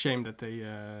just a shame that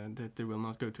they will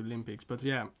not go to Olympics. But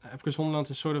because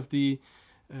Zonderland is sort of the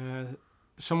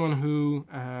someone who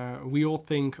we all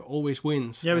think always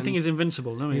wins. Yeah, we think he's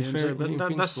invincible, don't we? He's very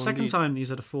invincible. That's the second time he's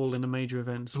had a fall in a major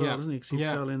event as well, isn't he? Because he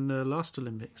fell in the last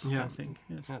Olympics, I think.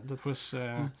 Yes. Yeah, that was...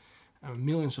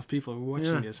 millions of people were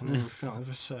watching this, and it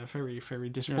was very, very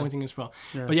disappointing as well.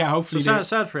 Yeah. But hopefully,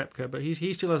 sad for Epke, but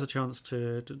he still has a chance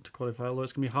to qualify. Although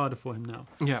it's going to be harder for him now.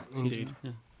 Yeah, indeed.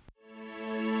 Yeah.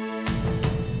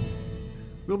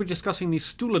 We'll be discussing the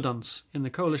stoelendans in the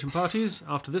coalition parties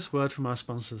after this word from our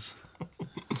sponsors.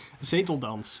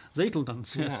 Zeteldans.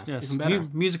 Zeteldans, yes. Even better.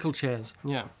 Musical chairs.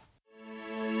 Yeah.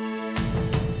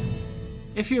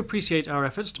 If you appreciate our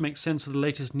efforts to make sense of the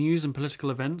latest news and political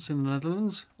events in the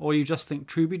Netherlands, or you just think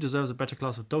Truby deserves a better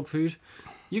class of dog food,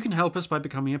 you can help us by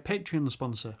becoming a Patreon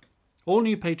sponsor. All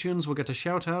new patrons will get a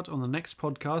shout out on the next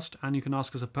podcast, and you can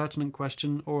ask us a pertinent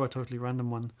question or a totally random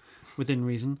one, within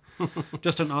reason.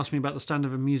 Just don't ask me about the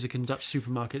standard of music in Dutch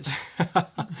supermarkets.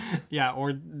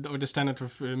 Or the standard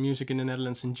of music in the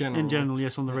Netherlands in general. In general,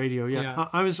 yes, on the radio. Yeah,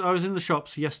 I was in the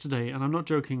shops yesterday, and I'm not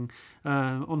joking.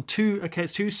 On two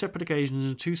separate occasions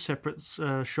in 2 separate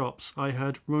shops, I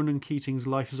heard Ronan Keating's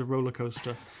 "Life is a Roller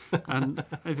Coaster," and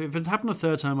if it happened a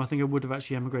third time, I think I would have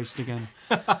actually emigrated again.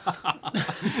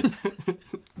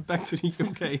 Back to the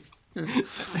UK.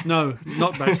 No,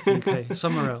 not back to the UK.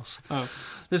 Somewhere else. Oh.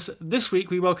 This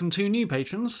week we welcome 2 new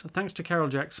patrons. Thanks to Carol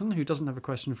Jackson, who doesn't have a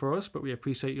question for us, but we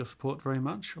appreciate your support very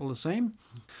much, all the same.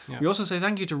 Yeah. We also say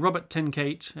thank you to Robert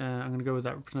Tenkate, I'm going to go with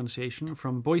that pronunciation,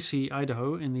 from Boise,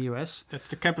 Idaho, in the US. That's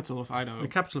the capital of Idaho. The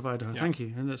capital of Idaho, thank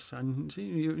you. And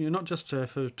you're not just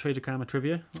for Tweede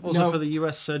trivia, also for the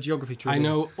US geography trivia. I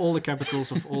know all the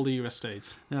capitals of all the US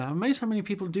states. Yeah, I'm amazed how many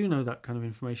people do know that kind of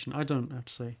information. I don't, have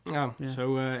to say.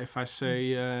 So if I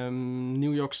say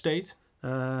New York State...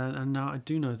 and now I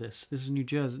do know this. This is New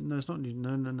Jersey. No, it's not New...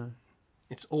 No.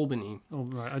 It's Albany. Oh,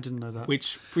 right. I didn't know that.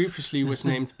 Which previously was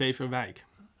named Beverwijk.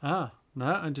 No,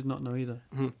 I did not know either.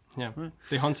 Yeah. Right.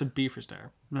 They hunted beavers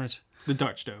there. Right. The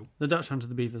Dutch, though. The Dutch hunted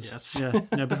the beavers. Yes.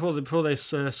 Yeah. Before they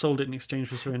sold it in exchange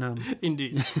for Suriname.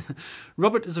 Indeed.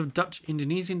 Robert is of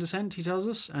Dutch-Indonesian descent, he tells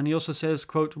us, and he also says,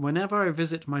 quote, "Whenever I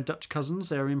visit my Dutch cousins,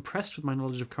 they are impressed with my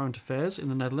knowledge of current affairs in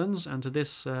the Netherlands, and to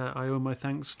this I owe my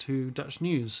thanks to Dutch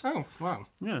News." Oh, wow.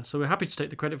 Yeah, so we're happy to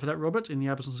take the credit for that, Robert, in the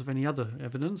absence of any other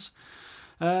evidence.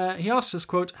 He asks us,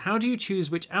 quote, "How do you choose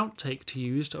which outtake to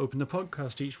use to open the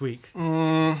podcast each week?"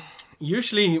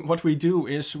 Usually what we do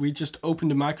is we just open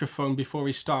the microphone before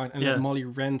we start and let Molly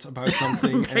rant about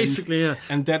something. Basically,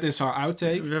 and that is our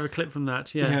outtake. We have a clip from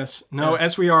that, yeah. Yes. No,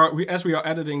 as we are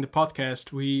editing the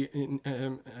podcast, we,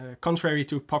 contrary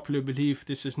to popular belief,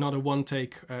 this is not a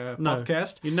one-take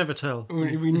podcast. You never tell.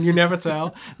 You never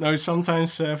tell. No,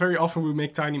 sometimes, very often we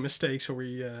make tiny mistakes or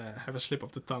we have a slip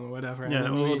of the tongue or whatever. Yeah,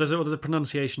 or there's a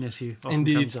pronunciation issue often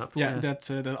indeed comes up. Yeah,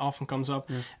 that often comes up.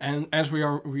 Yeah. And as we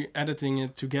are editing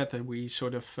it together, we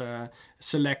sort of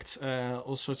select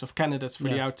all sorts of candidates for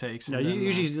the outtakes. Yeah,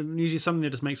 usually something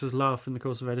that just makes us laugh in the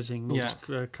course of editing. We'll just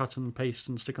cut and paste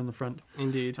and stick on the front.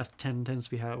 Indeed. That tends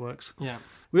to be how it works. Yeah.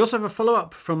 We also have a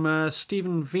follow-up from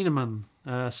Stephen Wieneman.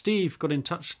 Steve got in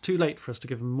touch too late for us to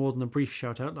give him more than a brief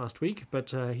shout-out last week,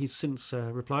 but he's since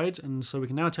replied, and so we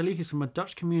can now tell you he's from a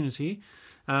Dutch community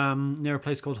near a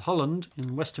place called Holland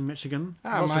in western Michigan.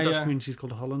 Lots of Dutch communities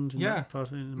called Holland.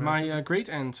 My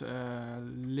great-aunt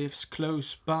lives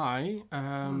close by.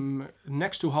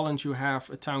 Next to Holland you have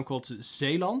a town called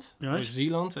Zeeland, or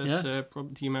Zeeland as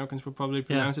the Americans would probably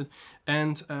pronounce it,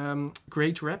 and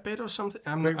Great Rapid or something.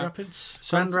 Grand Rapids?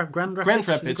 Grand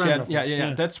Rapids,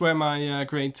 yeah. That's where my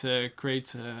great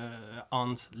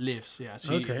aunt lives. Yeah,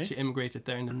 she immigrated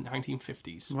there in the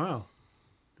 1950s. Wow,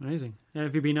 amazing.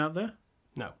 Have you been out there?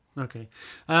 No. Okay.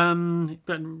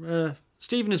 But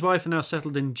Steve and his wife are now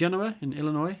settled in Genoa, in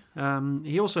Illinois.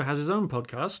 He also has his own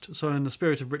podcast. So in the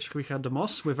spirit of Richard de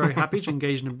Mos, we're very happy to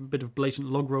engage in a bit of blatant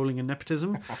log rolling and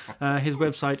nepotism. His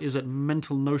website is at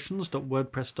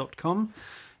mentalnotions.wordpress.com.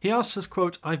 He asks us,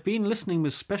 quote, "I've been listening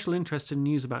with special interest in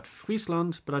news about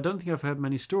Friesland, but I don't think I've heard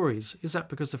many stories. Is that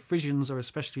because the Frisians are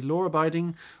especially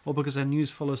law-abiding, or because their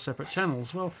news follows separate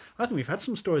channels?" Well, I think we've had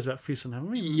some stories about Friesland, haven't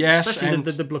we? Yes, especially and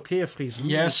the Blokkeer Friesen.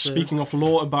 Yes, speaking of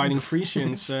law-abiding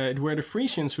Frisians, it were the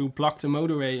Frisians who blocked the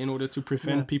motorway in order to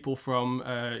prevent people from,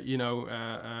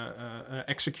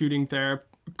 executing their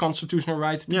constitutional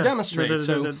right to demonstrate.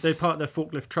 They park their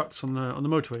forklift trucks on the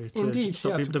motorway to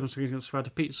stop people demonstrating against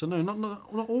Zwarte Piet. So no, not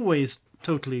always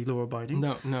totally law-abiding.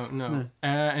 No.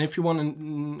 And if you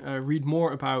want to read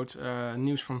more about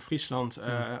news from Friesland,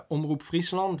 Omroep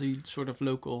Friesland, the sort of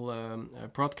local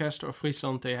broadcaster of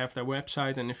Friesland, they have their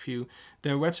website, and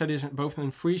their website is both in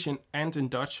Frisian and in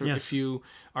Dutch. So if you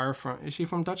are is he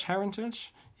from Dutch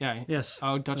heritage? Yeah. Yes.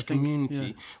 Our Dutch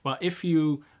community. Well, if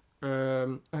you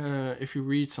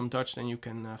read some Dutch, then you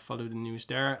can follow the news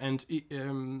there. And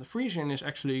Frisian is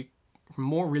actually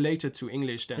more related to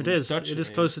English than Dutch. It is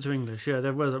closer to English. Yeah,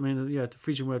 there was. I mean, the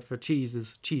Frisian word for cheese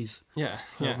is cheese. Yeah.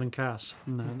 Rather than kaas.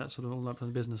 And that sort of all that kind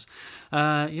of business.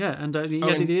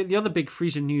 The other big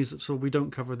Frisian news that we don't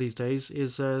cover these days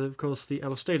is, of course, the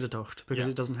Elfstedentocht, because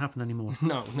it doesn't happen anymore.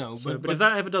 No. But if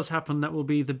that ever does happen, that will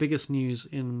be the biggest news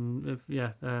ever.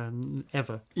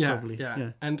 Probably.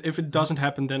 Yeah. And if it doesn't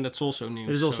happen, then that's also news.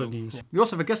 It is also news. Yeah. We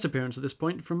also have a guest appearance at this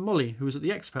point from Molly, who was at the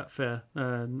Expat Fair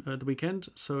at the weekend.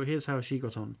 So here's how she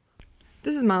got on.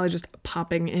 This is Molly just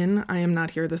popping in. I am not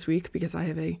here this week because I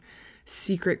have a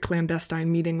secret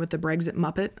clandestine meeting with the Brexit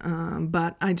Muppet,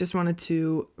 but I just wanted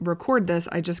to record this.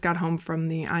 I just got home from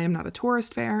the I Am Not a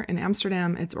Tourist Fair in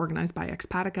Amsterdam. It's organized by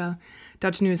Expatica.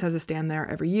 Dutch News has a stand there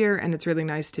every year, and it's really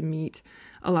nice to meet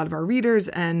a lot of our readers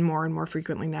and more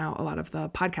frequently now a lot of the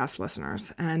podcast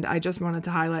listeners. And I just wanted to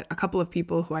highlight a couple of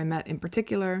people who I met in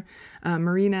particular.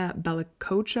 Marina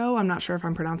Bellicocho, I'm not sure if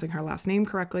I'm pronouncing her last name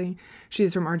correctly.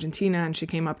 She's from Argentina, and she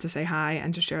came up to say hi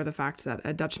and to share the fact that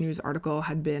a Dutch News article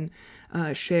had been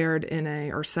cited in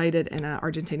an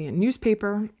Argentinian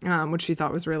newspaper, which she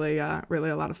thought was really a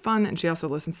lot of fun. And she also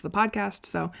listens to the podcast.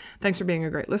 So thanks for being a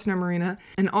great listener, Marina.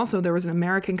 And also there was an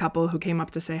American couple who came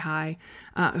up to say hi,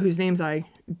 whose names I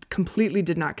completely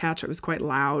did not catch. It was quite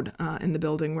loud in the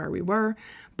building where we were.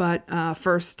 But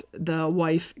first, the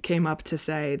wife came up to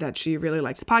say that she really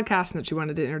liked the podcast and that she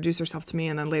wanted to introduce herself to me.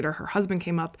 And then later her husband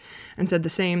came up and said the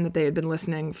same, that they had been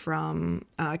listening from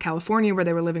California, where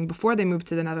they were living before they moved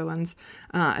to the Netherlands.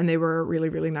 And they were really,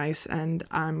 really nice. And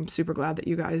I'm super glad that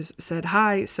you guys said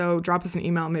hi. So drop us an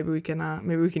email. Maybe we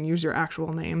can use your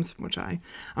actual names, which I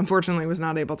unfortunately was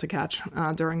not able to catch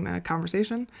during the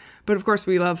conversation. But of course,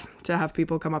 we love to have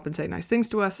people come up and say nice things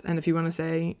to us. And if you want to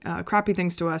say crappy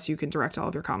things to us, you can direct all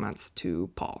of your comments to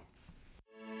Paul.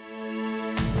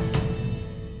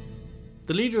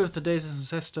 The leader of the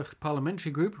D66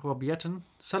 parliamentary group, Rob Jetten,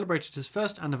 celebrated his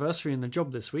first anniversary in the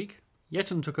job this week.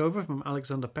 Jetten took over from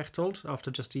Alexander Pechtold after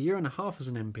just a year and a half as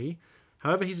an MP.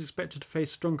 However, he's expected to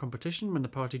face strong competition when the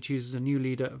party chooses a new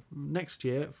leader next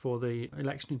year for the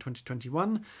election in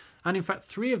 2021. And in fact,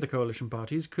 3 of the coalition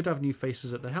parties could have new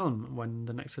faces at the helm when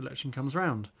the next election comes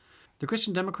round. The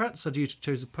Christian Democrats are due to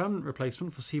choose a permanent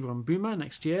replacement for Sibran Buma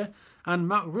next year, and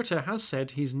Mark Rutte has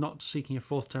said he's not seeking a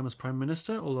 4th term as Prime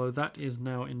Minister, although that is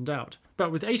now in doubt.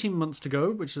 But with 18 months to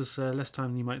go, which is less time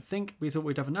than you might think, we thought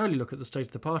we'd have an early look at the state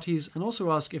of the parties and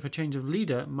also ask if a change of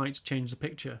leader might change the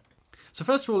picture. So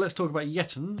first of all, let's talk about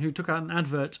Jetten, who took out an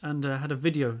advert and had a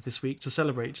video this week to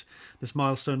celebrate this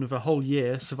milestone of a whole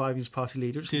year surviving as party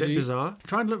leader, which is a bit bizarre.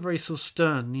 Trying to look very so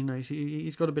stern,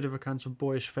 he's got a bit of a kind of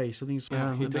boyish face. I think he's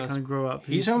a bit kind of grow up.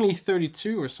 He's only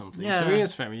 32 or something, so he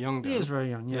is very young. He is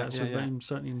very young,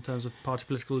 certainly in terms of party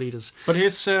political leaders. But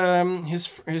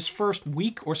his first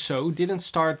week or so didn't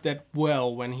start that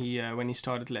well when he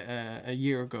started a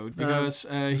year ago, because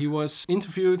he was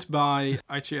interviewed by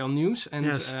RTL News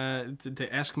and they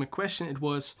asked him a question. It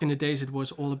was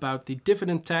all about the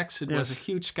dividend tax. It was a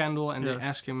huge scandal, and they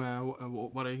asked him,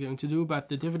 what are you going to do about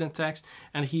the dividend tax?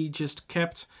 And he just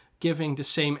kept giving the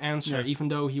same answer, even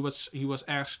though he was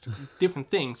asked different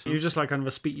things. He was just like kind of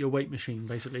a speak your weight machine,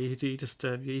 basically.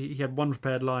 He had one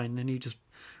prepared line, and he just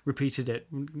repeated it,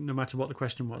 no matter what the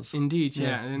question was. Indeed,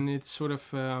 yeah. And it's sort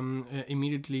of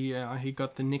immediately he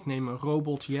got the nickname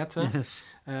Robot Jette, Yes.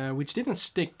 which didn't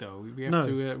stick though. We have No.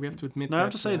 to admit. No, that, I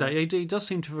have to say that he does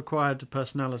seem to have acquired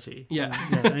personality. Yeah.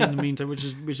 In the meantime, which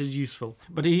is useful.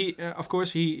 But he, of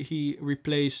course, he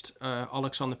replaced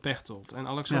Alexander Pechtold, and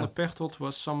Alexander Pechtold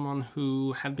was someone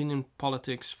who had been in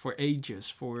politics for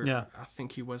ages. I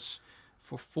think he was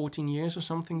for 14 years or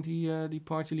something, the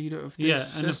party leader of D66.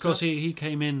 Yeah, and of course he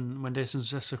came in when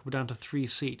D66 were down to 3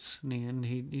 seats, and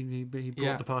he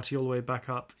brought the party all the way back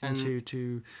up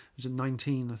into was it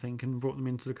 19, I think, and brought them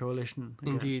into the coalition.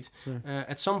 Indeed. So.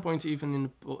 At some point, even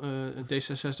in the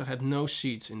D66 had no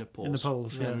seats in the polls. In the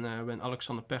polls, when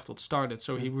Alexander Pechtold started.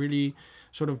 So he really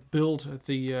sort of rebuilt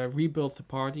the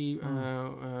party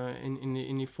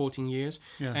in the 14 years.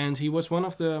 Yeah. And he was one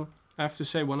of the, I have to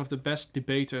say, one of the best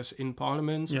debaters in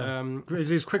Parliament. Yeah.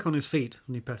 He was quick on his feet,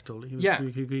 Pechtold.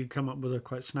 He could come up with a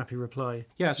quite snappy reply.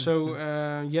 Yeah, so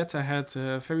Jette had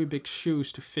very big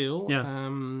shoes to fill. Yeah.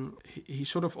 He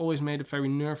sort of always made a very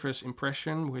nervous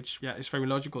impression, which is very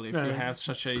logical if you have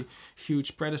such a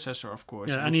huge predecessor, of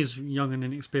course. Yeah, and he's young and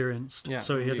inexperienced,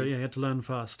 so he had to learn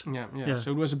fast. Yeah.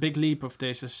 So it was a big leap of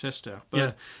D66.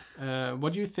 But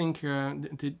what do you think?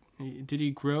 Did he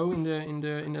grow in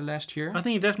the last year? I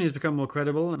think he definitely has become more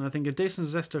credible, and I think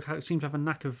D66 seem to have a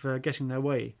knack of getting their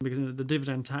way, because the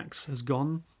dividend tax has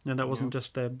gone, and that wasn't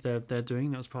just their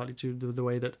doing. That was partly to the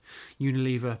way that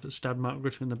Unilever stabbed Mark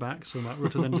Rutte in the back. So Mark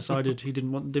Rutte then decided he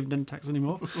didn't want the dividend tax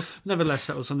anymore. Nevertheless,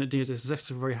 that was something that D66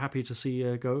 were very happy to see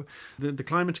go. The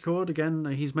climate accord, again,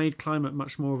 he's made climate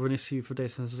much more of an issue for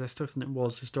D66 than it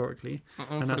was historically,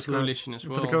 and that's for the coalition as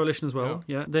well. For the coalition as well,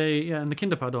 and the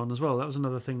Kinderpardon as well. That was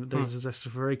another thing that D66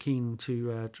 were very keen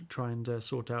to try and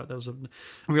sort out. That was a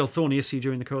real thorny issue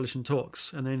during the coalition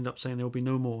talks, and they ended up saying there will be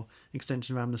no more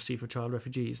extension of amnesty for child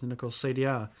refugees. And then, of course,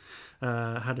 CDA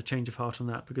had a change of heart on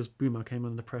that because Buma came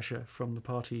under pressure from the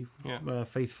party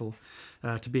faithful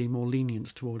to be more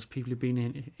lenient towards people who've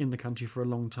been in the country for a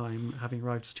long time, having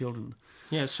arrived as children.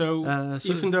 Yeah, so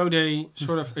even though they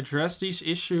sort of address these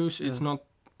issues, it's not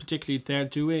particularly their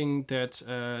doing that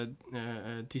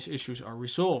these issues are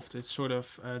resolved. It's sort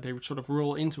of they sort of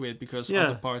roll into it because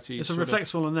other parties. It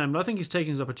reflects well on them, but I think he's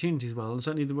taking his opportunities well. And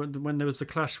certainly when there was the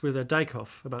clash with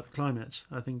Dijkhoff about the climate,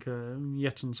 I think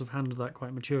Jetten sort of handled that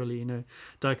quite maturely.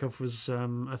 Dijkhoff was,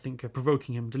 I think,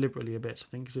 provoking him deliberately a bit. I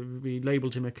think we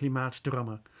labelled him a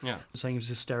klimaatdrammer, saying he was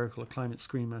hysterical, a climate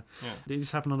screamer. Yeah.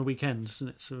 This happened on a weekend, isn't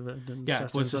it? So,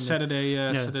 it was a Saturday.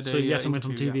 Saturday. So Jetten went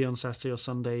on TV on Saturday or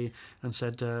Sunday and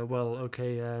said, why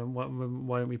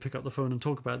don't we pick up the phone and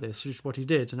talk about this? Which is what he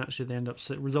did, and actually they end up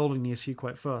resolving the issue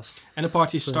quite fast. And the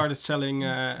party started selling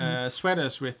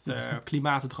sweaters with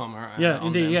klimaatdrammer.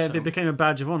 Indeed. It became a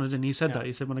badge of honour, and he said that.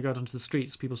 He said, when I go out onto the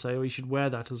streets, people say, "Oh, you should wear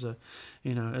that as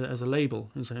a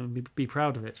label, and so be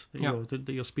proud of it that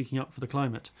you're speaking up for the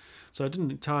climate." So it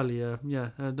didn't entirely,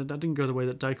 that didn't go the way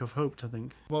that Dijkhoff hoped, I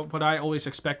think. Well, what I always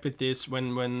expect with this,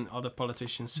 when other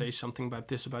politicians say something about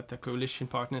their coalition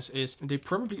partners, is they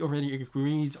probably already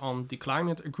agreed on the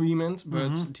climate agreement,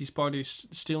 but these parties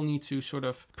still need to sort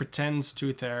of pretend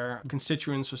to their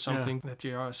constituents or something that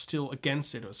they are still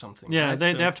against it or something. Yeah, right?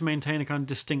 they have to maintain a kind of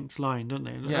distinct line, don't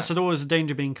they? Yeah. That's always a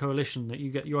danger being coalition, that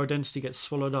your identity gets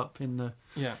swallowed up in the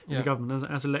government.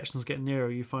 As elections get nearer,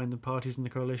 you find the parties in the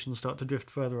coalition start to drift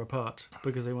further apart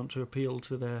because they want to appeal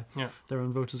to their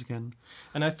own voters again.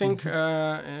 And I think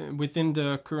within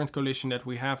the current coalition that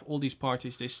we have, all these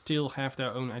parties, they still have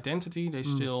their own identity. They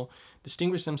still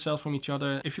distinguish themselves from each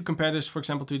other. If you compare this, for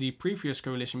example, to the previous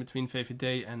coalition between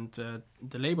VVD and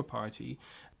the Labour Party,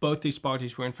 both these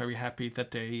parties weren't very happy that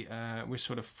they were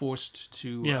sort of forced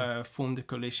to form the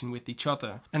coalition with each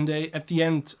other. And they, at the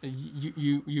end,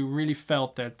 you really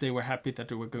felt that they were happy that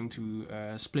they were going to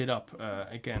split up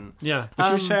again. Yeah.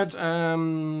 But you said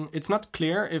it's not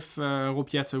clear if Rob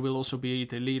Jette will also be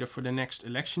the leader for the next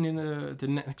election in the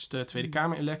next Tweede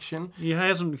Kamer election. He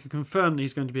hasn't confirmed that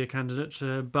he's going to be a candidate,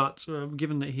 but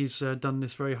given that he's done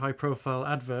this very high-profile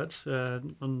advert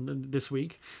on this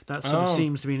week, that sort of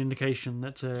seems to be an indication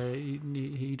that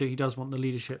he does want the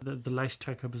leadership, the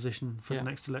lijsttrekker position for the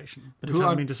next election, but which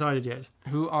hasn't been decided yet.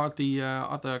 Who are the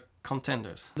other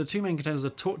contenders? The two main contenders are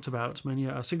talked about mainly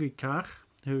are Sigrid Kaag,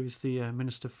 who is the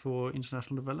Minister for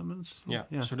International Development. Yeah,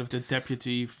 sort of the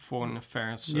Deputy Foreign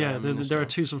Affairs there are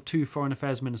two Foreign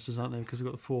Affairs ministers, aren't there? Because we've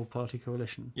got the four-party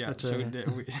coalition. Yeah, but, so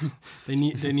they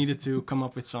needed to come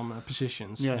up with some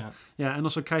positions. Yeah, and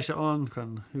also Kajsa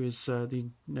Ollongren, who is the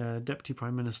Deputy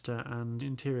Prime Minister and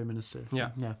Interior Minister. Yeah.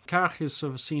 Kaag is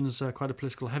sort of seen as quite a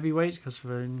political heavyweight because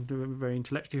very, very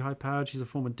intellectually high-powered. She's a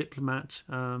former diplomat,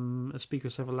 a speaker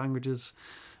of several languages,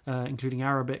 including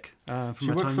Arabic.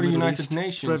 She worked for the United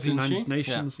Nations, didn't she? United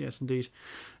Nations, yes, indeed.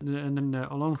 And then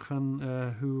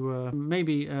Ollongren, who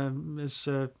maybe has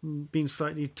been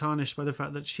slightly tarnished by the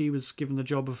fact that she was given the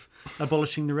job of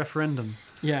abolishing the referendum.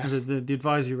 Yeah. The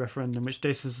advisory referendum, which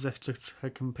D66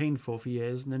 had campaigned for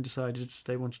years, and then decided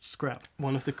they wanted to scrap.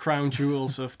 One of the crown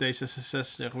jewels of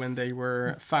D66 when they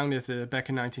were founded back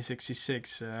in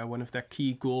 1966. One of their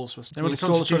key goals was to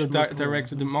install sort of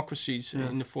direct democracies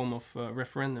in the form of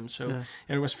referendum. So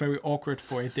it was very awkward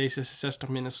for a D66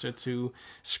 minister to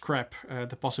scrap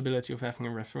the possibility of having a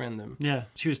referendum. Yeah,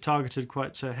 she was targeted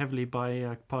quite heavily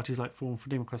by parties like Forum for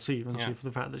Democracy, wasn't she, for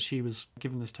the fact that she was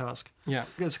given this task. Yeah.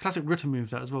 It's a classic Rutte move,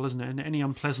 that as well, isn't it? And any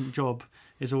unpleasant job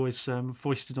is always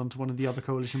foisted onto one of the other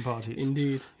coalition parties.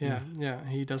 Indeed, yeah,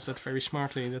 he does that very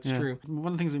smartly, that's true. One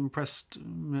of the things that impressed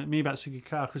me about Sigrid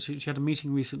Kaag was she had a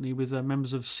meeting recently with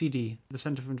members of CIDI, the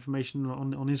Centre for Information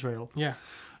on Israel. Yeah.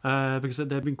 Because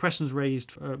there have been questions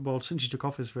raised, since she took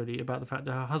office, really, about the fact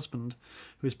that her husband,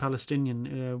 who is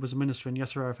Palestinian, was a minister in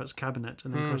Yasser Arafat's cabinet,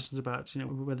 and then questions about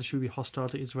whether she would be hostile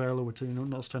to Israel or to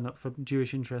not stand up for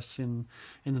Jewish interests in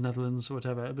the Netherlands or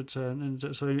whatever. But so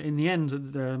in the end,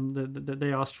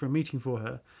 they asked for a meeting for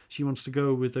her. She wants to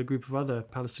go with a group of other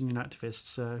Palestinian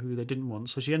activists who they didn't want,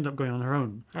 so she ended up going on her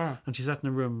own. And she sat in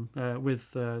a room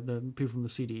with the people from the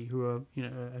CIDI, who are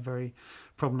a very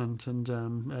prominent and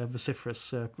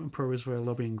vociferous pro-Israel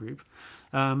lobbying group,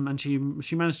 and she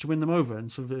managed to win them over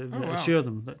and sort of assure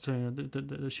them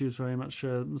that she was very much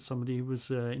somebody who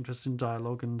was interested in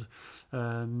dialogue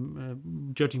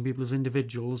and judging people as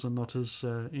individuals and not as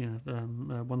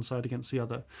one side against the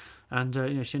other. And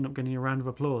she ended up getting a round of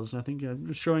applause. And I think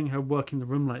showing her working the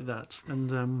room like that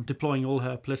and deploying all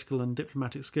her political and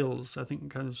diplomatic skills, I think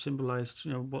kind of symbolised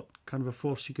what kind of a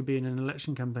force she could be in an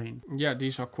election campaign. Yeah,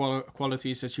 these are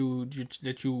qualities that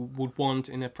you would want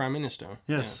in a prime minister.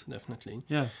 Yes, definitely.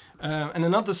 Yeah. And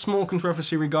another small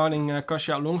controversy regarding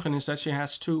Kajsa Ollongren is that she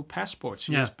has two passports.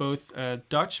 She is both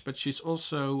Dutch, but she's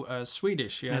also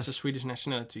Swedish. She has a Swedish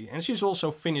nationality, and she's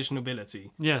also Finnish nobility.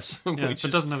 Yes, but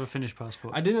doesn't have a Finnish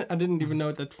passport. I didn't even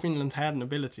know that Finland had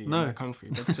nobility in their country,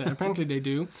 but apparently they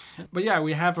do. But yeah,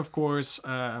 we have of course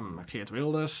Geert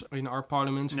Wilders in our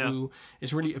parliament who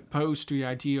is really opposed to the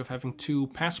idea of having two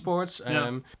passports.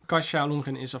 Kajsa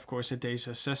Ollongren is of course a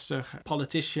D66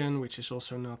 politician, which is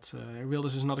also not.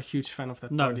 Wilders is not a huge fan of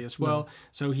that party as well,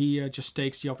 so he just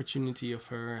takes the opportunity of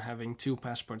her having two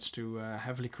passports to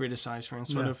heavily criticize her and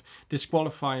sort of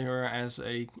disqualify her as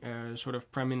a sort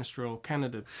of prime ministerial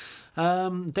candidate.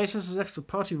 D66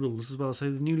 party rules as well, so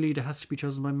the new leader has to be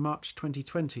chosen by March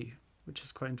 2020, which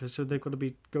is quite interesting. So they've got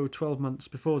to go 12 months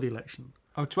before the election.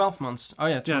 Oh, 12 months. Oh,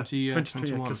 yeah,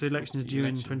 2021. Because the election is due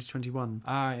in 2021.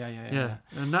 Yeah.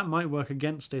 And that might work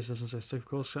against D66. Of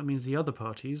course, that means the other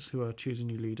parties who are choosing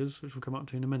new leaders, which we'll come up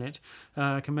to in a minute,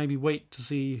 can maybe wait to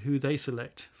see who they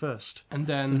select first. And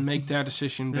then make their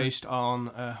decision based on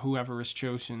whoever is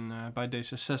chosen by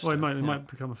D66. Well, it might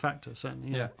become a factor,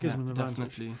 certainly. Yeah, gives them an advantage.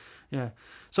 Definitely. Yeah.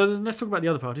 So let's talk about the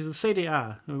other parties. The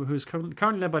CDA, who's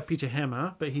currently led by Peter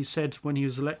Hermann, but he said when he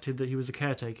was elected that he was a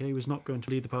caretaker. He was not going to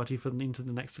lead the party into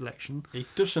the next election. A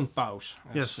tussenpaus,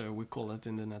 as we call it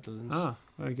in the Netherlands. Ah,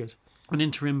 very good. An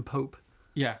interim pope.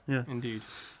 Yeah, indeed.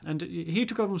 And he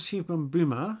took over from Simon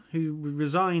Buma, who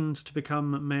resigned to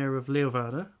become mayor of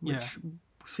Leeuwarden, which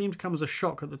seemed to come as a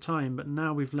shock at the time, but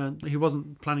now we've learned he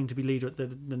wasn't planning to be leader at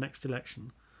the next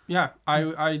election. Yeah,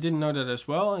 I didn't know that as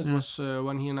well. It was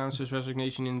when he announced his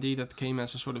resignation, indeed, that came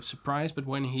as a sort of surprise. But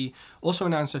when he also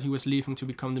announced that he was leaving to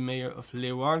become the mayor of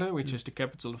Leeuwarden, which is the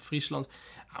capital of Friesland,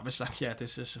 I was like,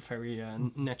 this is a very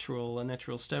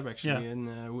natural step, actually. Yeah.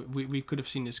 And we could have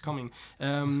seen this coming.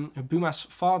 Buma's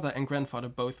father and grandfather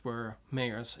both were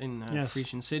mayors in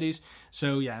Frisian cities.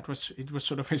 So, it was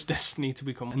sort of his destiny to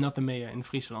become another mayor in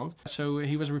Friesland. So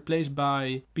he was replaced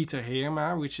by Pieter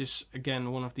Heerma, which is,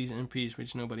 again, one of these MPs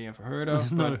which nobody ever heard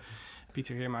of. No. But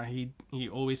Pieter Heerma, he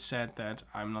always said that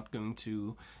I'm not going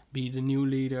to be the new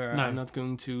leader. No. I'm not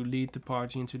going to lead the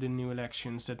party into the new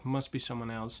elections. That must be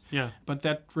someone else. Yeah. But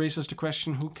that raises the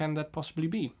question, who can that possibly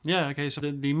be? Yeah, okay, so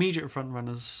the immediate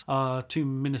frontrunners are two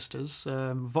ministers,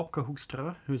 Wopke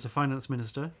Hoekstra, who is the finance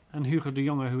minister, and Hugo de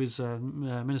Jonge, who is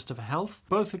Minister for Health.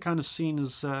 Both are kind of seen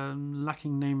as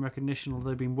lacking name recognition, although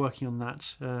they've been working on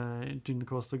that during the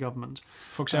course of the government.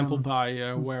 For example,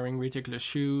 by wearing ridiculous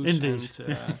shoes. Indeed.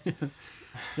 And,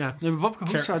 Yeah, Wopke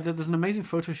Hoekstra, there's an amazing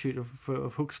photo shoot of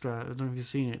Hoekstra, I don't know if you've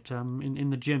seen it, in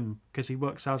the gym, because he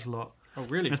works out a lot. oh,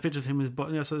 really? There's a picture of him with,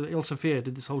 so Il Sofia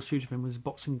did this whole shoot of him with his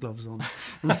boxing gloves on.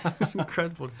 It's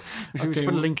incredible. We should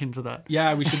put a link into that.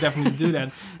 Yeah, we should definitely do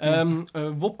that.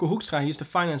 Wopke Hoekstra, he's the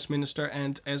finance minister,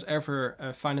 and as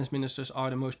ever, finance ministers are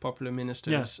the most popular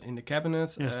ministers in the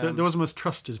cabinet. Yes, they're the most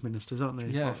trusted ministers, aren't they?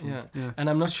 Yeah, often? yeah. And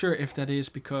I'm not sure if that is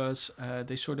because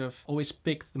they sort of always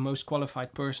pick the most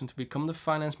qualified person to become the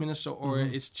finance minister, or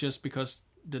it's just because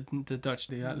the Dutch,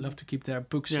 they love to keep their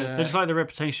books. Yeah, they just like the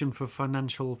reputation for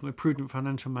prudent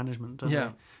financial management, don't they?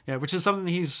 Yeah, which is something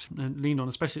he's leaned on,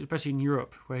 especially in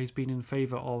Europe, where he's been in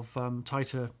favour of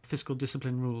tighter fiscal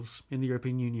discipline rules in the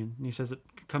European Union. And he says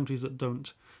that countries that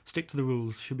don't stick to the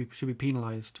rules should be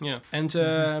penalised. Yeah, and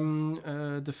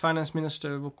the finance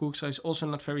minister Wopke Hoekstra is also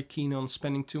not very keen on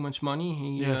spending too much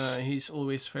money. He's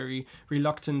always very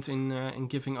reluctant in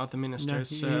giving other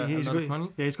ministers a lot of money.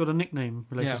 Yeah, he's got a nickname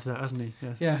related to that, hasn't he?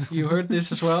 Yes. Yeah, you heard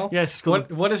this as well? Yes.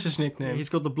 What is his nickname? He's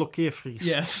got the blokkeervries.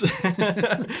 Yes,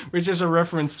 which is a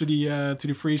reference to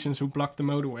the Frisians who blocked the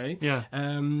motorway. Yeah,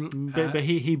 but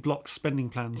he blocks spending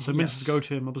plans. So ministers go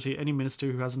to him. Obviously, any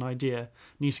minister who has an idea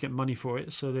needs to get money for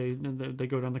it. So they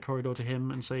go down the corridor to him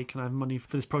and say, "Can I have money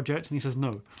for this project?" And he says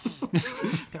no.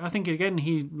 I think again,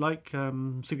 he like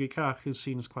Sigrid Kaag, who's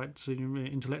seen as quite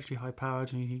intellectually high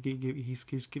powered, and he's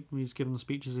given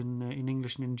speeches in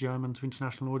English and in German to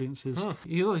international audiences. Huh.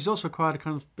 He's also acquired a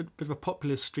kind of bit of a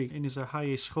populist streak in his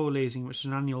Haye Schoollezing, which is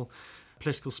an annual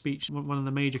political speech, one of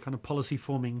the major kind of policy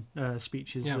forming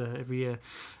speeches every year,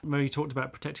 where he talked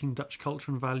about protecting Dutch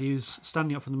culture and values,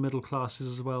 standing up for the middle classes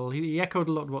as well. He echoed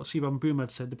a lot of what Sibam Buma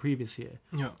had said the previous year.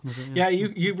 Yeah,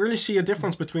 you really see a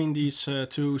difference between these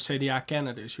two CDA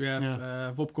candidates. You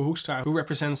have Wopke Hoekstra, who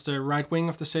represents the right wing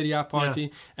of the CDA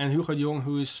party, and Hugo de Jonge,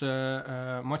 who is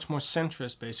much more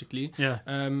centrist, basically.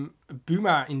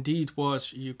 Buma indeed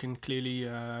was, you can clearly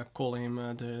call him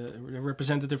the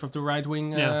representative of the right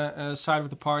wing side of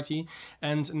the party,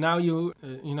 and now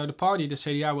the party, the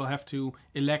CDA, will have to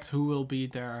elect who will be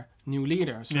their new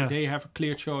leader. So they have a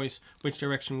clear choice. Which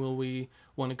direction will we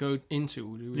want to go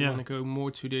into? Do we want to go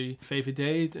more to the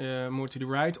VVD, more to the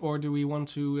right, or do we want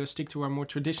to stick to our more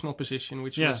traditional position,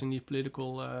 which was in the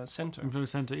political centre?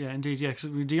 Yeah, indeed. Yeah, because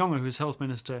De Jonge, who is health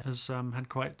minister, has had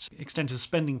quite extensive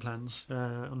spending plans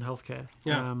on healthcare.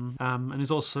 And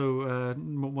is also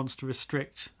wants to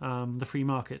restrict the free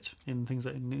market in things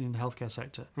like in the healthcare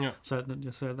sector. So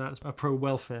that's a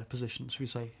pro-welfare position, should we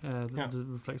say? That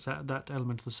reflects that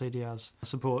element of the CDA's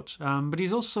support. But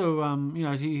he's also,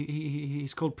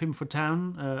 he's called Pim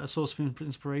Fortuyn, a source of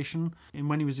inspiration. And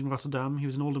when he was in Rotterdam, he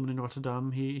was an alderman in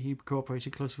Rotterdam. He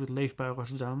cooperated closely with Leefbaar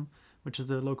Rotterdam, which is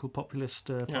the local populist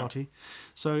party.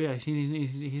 So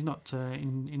he's not.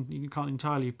 You can't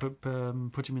entirely put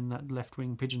him in that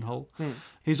left-wing pigeonhole.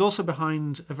 He's also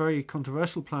behind a very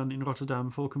controversial plan in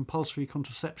Rotterdam for compulsory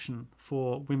contraception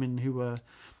for women who were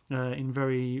in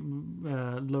very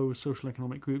low social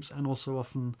economic groups, and also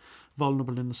often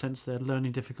vulnerable in the sense they had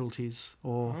learning difficulties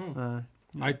or.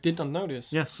 I did not know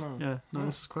this. Yes,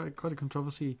 this is quite a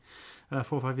controversy 4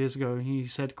 or 5 years ago. He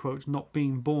said, quote, "Not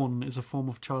being born is a form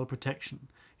of child protection."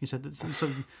 He said that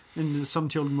some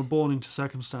children were born into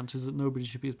circumstances that nobody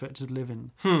should be expected to live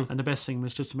in. And the best thing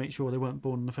was just to make sure they weren't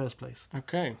born in the first place.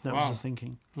 Okay, that was his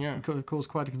thinking. Yeah. It caused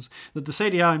quite a the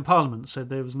CDA in Parliament said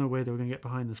there was no way they were going to get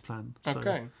behind this plan. So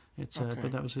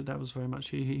but that was very much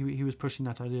he was pushing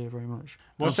that idea very much.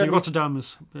 Rotterdam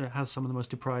has some of the most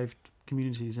deprived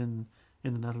communities in the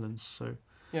Netherlands, so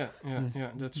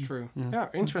that's true.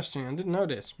 Interesting. I didn't know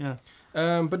this.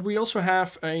 But we also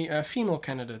have a female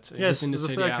candidate in the CDA. Yes,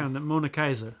 third candidate, Mona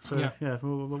Keizer. So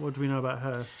what do we know about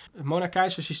her? Mona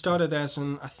Keizer, she started as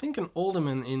an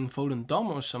alderman in Volendam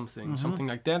or something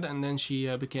like that, and then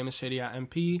she became a CDA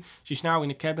MP. She's now in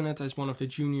the cabinet as one of the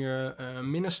junior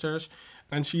ministers.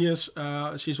 And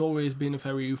she's always been a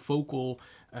very vocal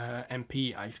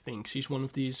MP, I think. She's one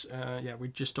of these, we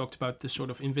just talked about the sort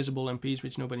of invisible MPs,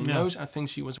 which nobody knows. I think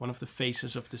she was one of the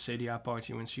faces of the CDA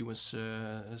party when she was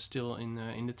still in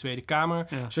the Tweede Kamer.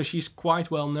 So she's quite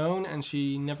well known, and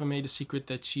she never made a secret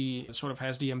that she sort of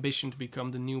has the ambition to become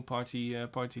the new party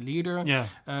leader.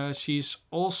 She's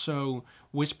also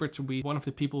whispered to be one of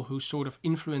the people who sort of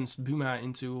influenced Buma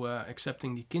into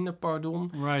accepting the kinderpardon.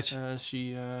 Right.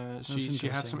 She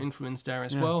had some influence there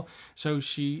as Yeah. well. So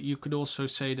you could also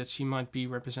say that she might be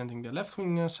representing the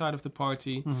left-wing side of the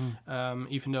party,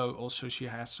 even though also she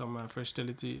has some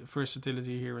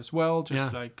versatility here as well,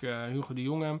 just like Hugo de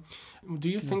Jonge. Do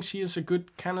you think she is a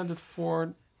good candidate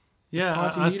for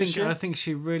party leadership? I think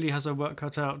she really has her work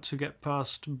cut out to get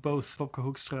past both Wopke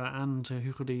Hoekstra and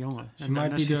Hugo de Jonge.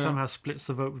 She somehow splits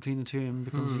the vote between the two and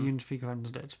becomes a unity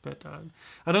candidate. But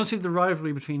I don't see the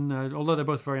rivalry between, although they're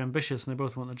both very ambitious and they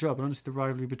both want the job, I don't see the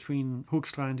rivalry between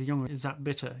Hoekstra and de Jonge is that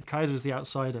bitter. Keizer is the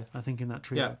outsider, I think, in that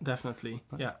trio. Yeah, definitely.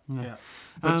 But, yeah.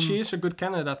 But she is a good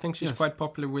candidate. I think she's quite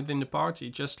popular within the party,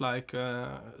 just like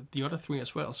the other three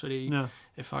as well. So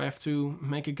if I have to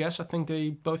make a guess, I think they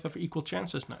both have equal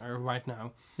chances right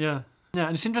now. Yeah. Yeah,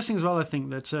 and it's interesting as well, I think,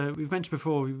 that we've mentioned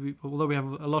before, although we have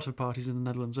a lot of parties in the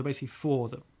Netherlands, there are basically four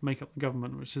that make up the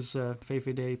government, which is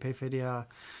VVD, PvdA,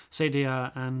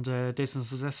 CDA and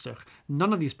D66.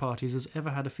 None of these parties has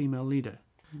ever had a female leader.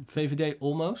 VVD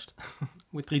almost,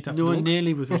 with Rita No, Verdonk.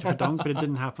 nearly with Rita Verdonk, but it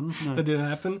didn't happen. No. That didn't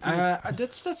happen.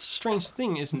 That's a strange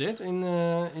thing, isn't it?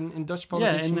 In Dutch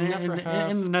politics, in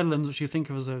the Netherlands, which you think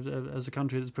of as a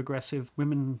country that's progressive,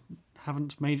 women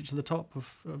haven't made it to the top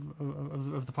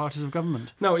of the parties of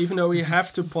government. No, even though we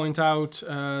have to point out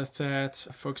that,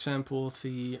 for example,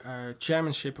 the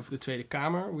chairmanship of the Tweede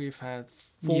Kamer, we've had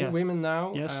 4 women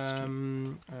now. Yes,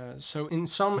 so in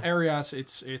some areas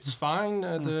it's fine,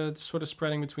 the sort of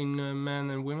spreading between men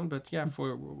and women, but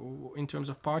for in terms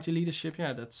of party leadership,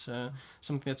 that's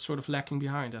something that's sort of lacking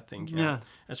behind, I think,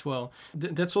 as well.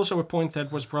 That's also a point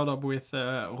that was brought up with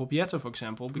Rob Jetten, for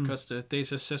example, because the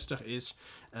D66 is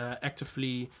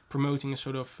actively promoting a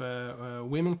sort of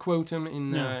women quotum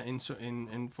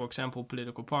in for example,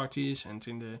 political parties and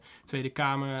in the Tweede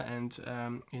Kamer and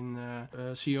in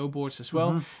CEO boards as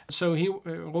well. So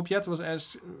Rob Jetten was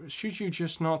asked, should you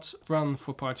just not run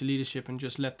for party leadership and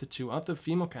just let the 2 other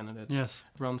female candidates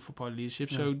run for party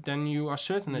leadership? So then you are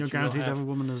certain that you're guaranteed to have a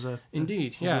woman as a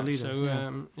indeed, as a leader.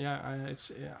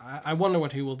 So I wonder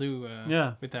what he will do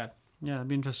with that. Yeah, it'd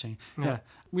be interesting. Yeah.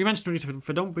 We mentioned Rita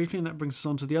Verdonk briefly, and that brings us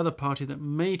on to the other party that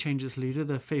may change its leader,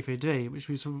 the VVD, which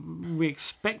we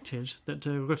expected that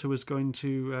Rutte was going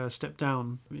to step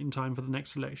down in time for the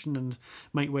next election and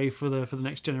make way for the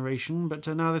next generation. But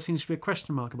now there seems to be a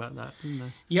question mark about that, isn't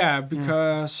there? Yeah,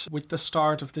 because with the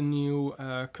start of the new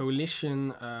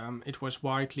coalition, it was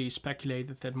widely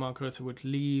speculated that Mark Rutte would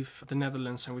leave the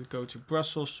Netherlands and would go to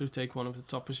Brussels to take one of the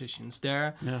top positions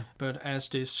there. Yeah. But as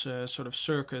this sort of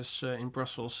circus in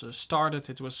Brussels started,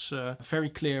 it was very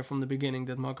clear from the beginning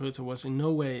that Mark Rutte was in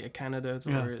no way a candidate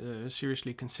or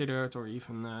seriously considered or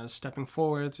even stepping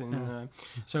forward.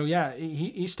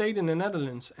 He stayed in the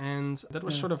Netherlands, and that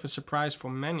was sort of a surprise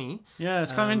for many. Yeah,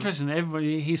 it's kind of interesting.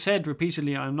 He said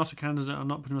repeatedly, "I'm not a candidate. I'm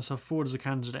not putting myself forward as a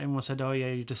candidate." Everyone said, "Oh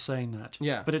yeah, you're just saying that."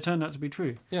 Yeah, but it turned out to be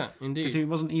true. Yeah, indeed. Because he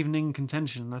wasn't even in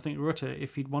contention. I think Rutte,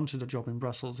 if he'd wanted a job in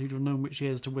Brussels, he'd have known which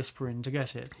ears to whisper in to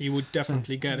get it. He would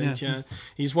definitely get it. Yeah,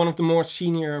 he's one of the more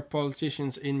senior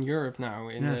politicians in Europe now,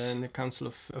 in the Council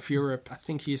of Europe. I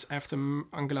think he's after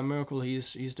Angela Merkel.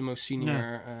 He's the most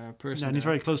senior person. Yeah, and he's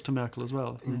very close to Merkel as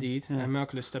well. Indeed, and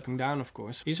Merkel is stepping down, of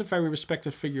course. He's a very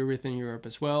respected figure within Europe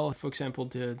as well. For example,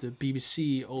 the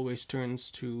BBC always turns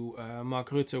to Mark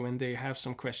Rutte when they have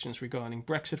some questions regarding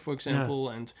Brexit, for example,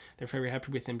 and they're very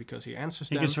happy with him because he answers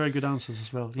them. He gives very good answers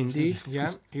as well. Indeed,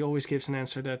 he always gives an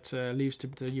answer that leaves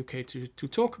the UK to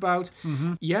talk about.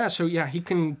 Mm-hmm. He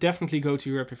can definitely go to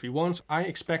Europe if he wants. I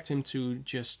expect him to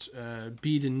just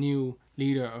be the new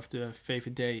leader of the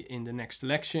VVD in the next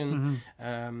election.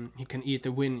 Mm-hmm. He can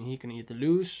either win, he can either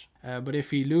lose. But if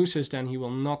he loses, then he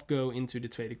will not go into the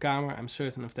Tweede Kamer. I'm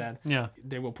certain of that. Yeah.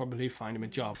 They will probably find him a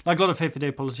job. Like a lot of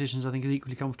VVD politicians, I think, is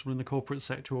equally comfortable in the corporate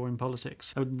sector or in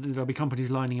politics. There'll be companies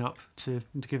lining up to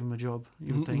give him a job,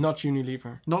 you would think. Not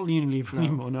Unilever. Not Unilever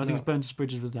anymore. No, I think it's burnt his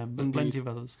bridges with them, but plenty of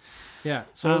others. Yeah.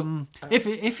 So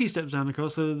if he steps down, of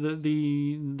course,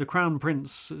 the Crown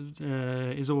Prince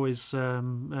is always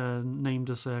named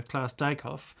as Klaas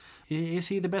Dijkhoff. Is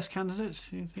he the best candidate,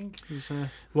 do you think?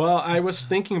 Well, I was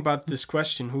thinking about this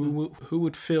question. Who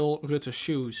would fill Rutte's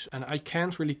shoes? And I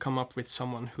can't really come up with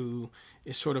someone who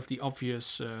is sort of the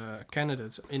obvious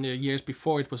candidate. In the years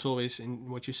before, it was always, in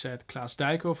what you said, Klaas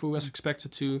Dijkhoff, who was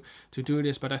expected to do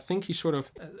this. But I think he sort of...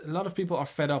 A lot of people are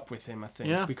fed up with him, I think.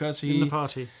 Yeah, because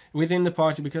within the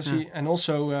party, because he... And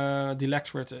also the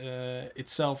electorate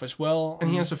itself as well. And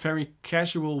he has a very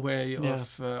casual way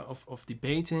of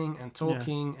debating and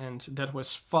talking and and that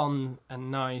was fun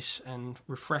and nice and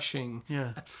refreshing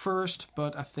at first,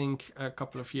 but I think a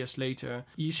couple of years later,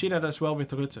 you see that as well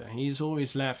with Rutte. He's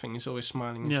always laughing, he's always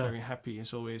smiling, he's very happy,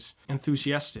 he's always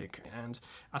enthusiastic, and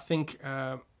I think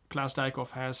Klaas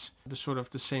Dijkhoff has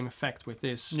the same effect with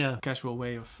this casual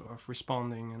way of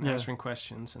responding and answering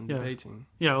questions and debating.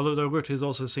 Yeah, although Rutte is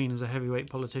also seen as a heavyweight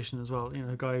politician as well,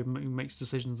 a guy who makes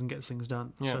decisions and gets things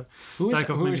done. Yeah. So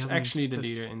who is actually the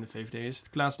leader in the VVD? Is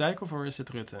it Klaas Dijkhoff or is it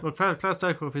Rutte? Well, Klaas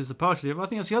Dijkhoff is the party leader. I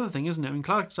think that's the other thing, isn't it? I mean,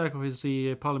 Klaas Dijkhoff is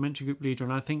the parliamentary group leader,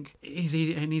 and I think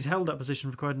he's held that position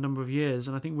for quite a number of years,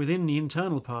 and I think within the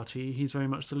internal party, he's very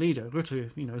much the leader.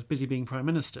 Rutte, is busy being prime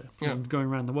minister and going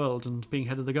around the world and being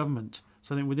head of the government.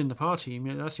 So I think within the party,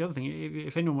 that's the other thing.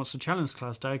 If anyone wants to challenge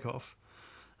Klaas Dijkhoff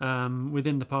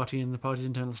within the party and the party's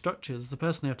internal structures, the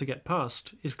person they have to get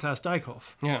past is Klaas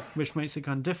Dijkhoff, which makes it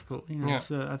kind of difficult.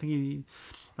 So I think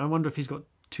I wonder if he's got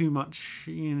too much.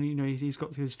 He's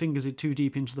got his fingers too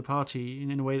deep into the party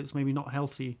in a way that's maybe not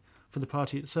healthy for the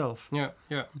party itself. Yeah.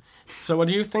 So what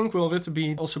do you think? Will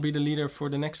Rutte also be the leader for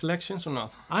the next elections or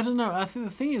not? I don't know. I think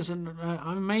the thing is, I'm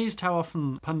amazed how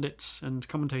often pundits and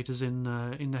commentators in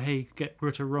The Hague get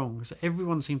Rutte wrong. Because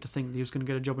everyone seemed to think that he was going to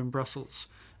get a job in Brussels,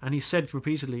 and he said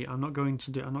repeatedly, "I'm not going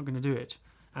to do it."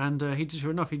 And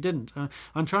sure enough, he didn't.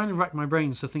 I'm trying to rack my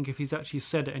brains to think if he's actually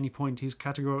said at any point he's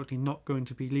categorically not going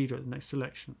to be leader at the next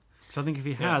election. So I think if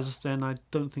he has, then I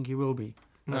don't think he will be.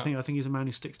 No. I think he's a man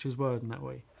who sticks to his word in that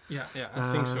way. Yeah,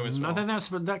 I think so as well. I think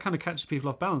that kind of catches people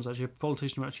off balance, actually, a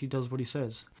politician who actually does what he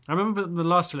says. I remember the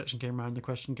last election came around, the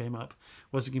question came up,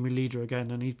 was he going to be leader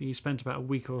again? And he spent about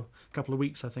a couple of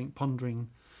weeks, I think, pondering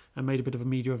and made a bit of a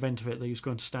media event of it that he was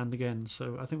going to stand again.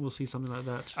 So I think we'll see something like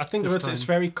that. I think Rutte is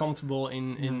very comfortable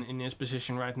in his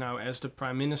position right now as the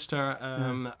Prime Minister.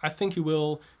 I think he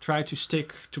will try to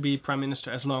stick to be Prime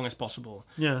Minister as long as possible.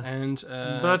 Yeah.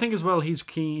 But I think as well he's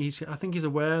keen. I think he's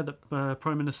aware that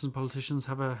Prime Ministers and politicians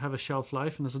have a shelf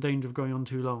life and there's a danger of going on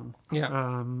too long. Yeah.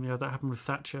 That happened with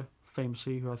Thatcher,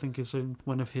 famously, who I think is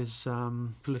one of his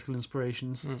political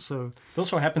inspirations. So it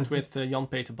also happened with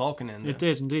Jan-Peter Balkenende. It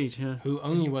did indeed, yeah. Who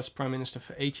only was Prime Minister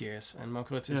for 8 years, and Mark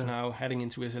Rutte is now heading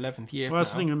into his 11th year. Well,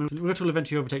 that's the thing. Rutte will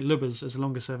eventually overtake Lubbers as the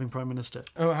longest-serving Prime Minister.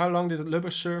 Oh, how long did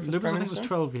Lubbers serve as Prime Minister? I think it was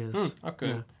 12 years. Okay.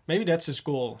 Yeah. Maybe that's his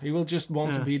goal. He will just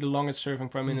want to be the longest-serving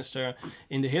Prime Minister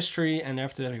in the history, and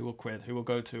after that he will quit. He will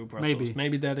go to Brussels.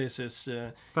 Maybe that is his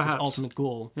ultimate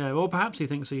goal. Yeah, well, perhaps he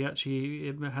thinks he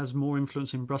actually has more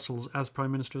influence in Brussels as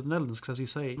Prime Minister of the Netherlands, because as you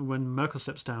say, when Merkel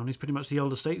steps down, he's pretty much the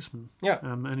elder statesman. Yeah.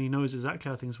 And he knows exactly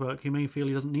how things work. He may feel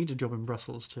he doesn't need a job in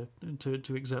Brussels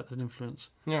to exert that influence.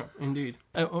 Yeah, indeed.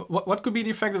 What could be the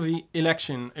effect of the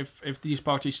election if these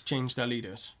parties change their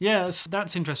leaders? Yes,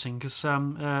 that's interesting, because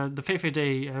the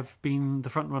VVD have been the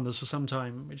front runners for some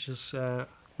time, which is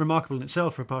remarkable in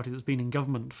itself for a party that's been in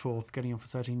government for getting on for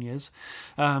 13 years.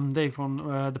 They've won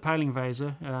the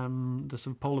Peilingwijzer, the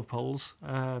sort of poll of polls,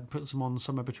 puts them on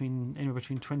anywhere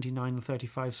between 29 and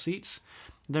 35 seats.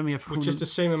 Then we have which is the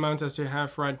same amount as they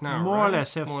have right now, more or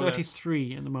less. They have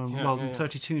 33 at the moment.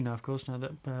 32 now, of course, now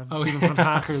that Wieland van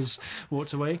Hagen has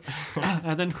walked away.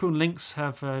 And then GroenLinks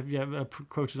have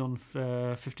quoted on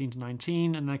 15 to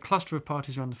 19, and a cluster of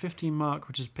parties around the 15 mark,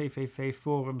 which is PVV,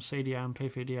 Forum, CDA and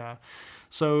PvdA.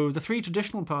 So the three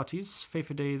traditional parties,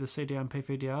 VVD, the CDA and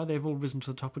PvdA, they've all risen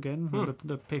to the top again.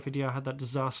 The PvdA had that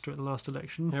disaster at the last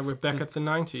election. Yeah, we're back at the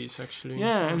 90s, actually.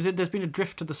 Yeah, there's been a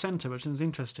drift to the centre, which is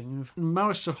interesting.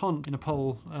 Maurice de Hond, in a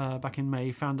poll back in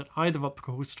May, found that either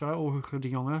Wopke Hoekstra or Hugo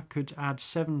de Jonge could add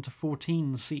 7 to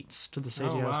 14 seats to the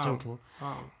CDA's total.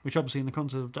 Wow. Which obviously in the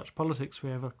context of Dutch politics, we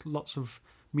have lots of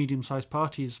medium-sized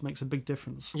parties, makes a big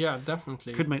difference. Yeah,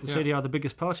 definitely. Could make the CDA the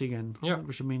biggest party again,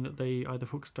 which would mean that either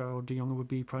Hoekstra or de Jonge would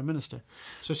be Prime Minister.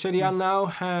 So CDA now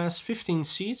has 15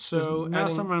 seats. So now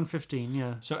somewhere around 15,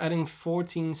 yeah. So adding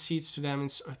 14 seats to them,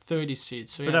 it's 30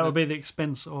 seats. So but that would be the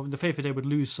expense of the VVD would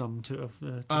lose some to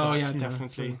that,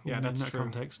 definitely. That's in that true.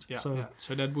 Context. Yeah,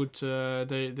 so that would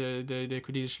they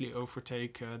could easily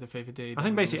overtake the VVD. I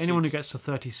think basically anyone who gets to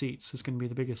 30 seats is going to be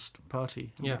the biggest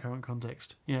party in the current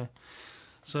context. Yeah.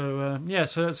 So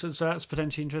that's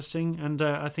potentially interesting, and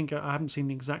I think I haven't seen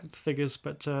the exact figures,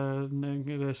 but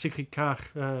Sigrid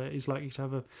Kaag is likely to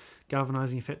have a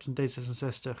galvanising effect on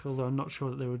D66, although I'm not sure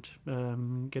that they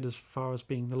would get as far as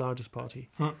being the largest party.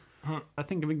 I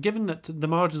think, given that the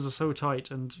margins are so tight,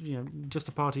 and just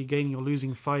a party gaining or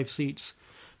losing 5 seats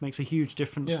makes a huge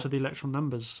difference to the electoral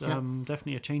numbers.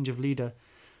 Definitely a change of leader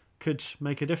could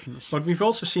make a difference. But we've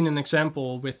also seen an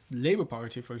example with Labour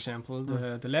Party, for example.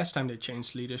 The last time they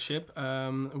changed leadership,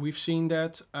 we've seen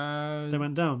that They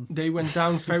went down. They went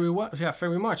down very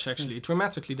much actually,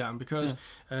 dramatically down, because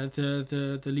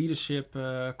the leadership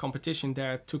competition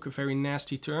there took a very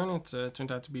nasty turn. It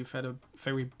turned out to be a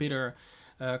very bitter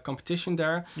competition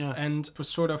there, and it was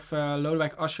sort of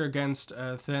Lodewijk Asscher against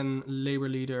then Labour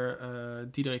leader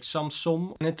Diederik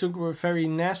Samsom, and it took a very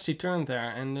nasty turn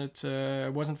there, and it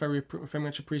wasn't very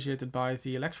much appreciated by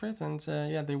the electorate, and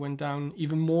they went down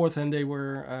even more than they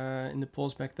were in the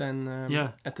polls back then.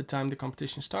 At the time the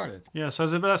competition started. So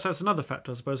that's another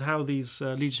factor, I suppose. How these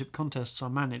leadership contests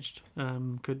are managed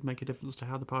could make a difference to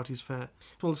how the parties fare.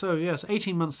 Well, so yes,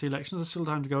 18 months to the elections. There's still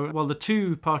time to go. Well, the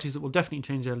two parties that will definitely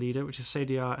change their leader, which is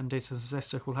CDA and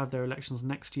D66, will have their elections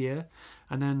next year,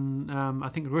 and then I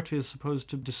think Rutte is supposed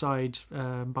to decide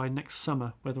by next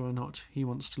summer whether or not he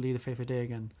wants to lead the VVD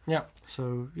again.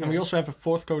 So and we also have a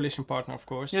fourth coalition partner, of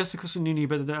course. Yes, the ChristenUnie,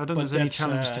 but I don't think there's any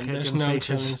challenge to there's no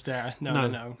challenge there.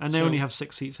 No. And they only have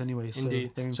 6 seats anyway.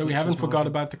 Indeed. So we haven't forgot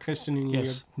about the ChristenUnie.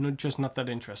 Yes. You're just not that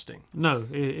interesting. No,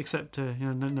 except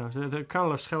the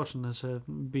Carla Schouten has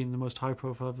been the most high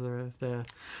profile of their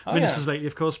ministers lately,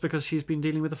 of course, because she's been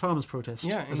dealing with the farmers' protest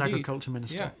as agriculture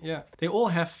minister. They all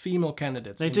have female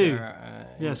candidates. They do.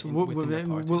 Yes.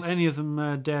 Will any of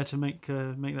them dare to make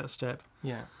that step?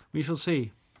 Yeah. We shall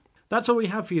see. That's all we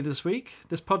have for you this week.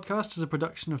 This podcast is a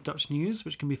production of Dutch News,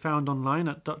 which can be found online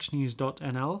at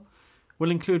dutchnews.nl.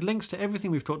 We'll include links to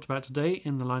everything we've talked about today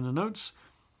in the liner notes,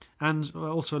 and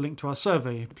also a link to our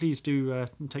survey. Please do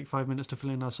take 5 minutes to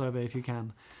fill in our survey if you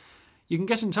can. You can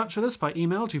get in touch with us by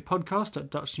email to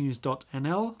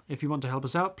podcast@dutchnews.nl. If you want to help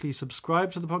us out, please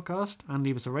subscribe to the podcast and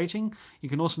leave us a rating. You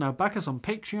can also now back us on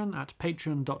Patreon at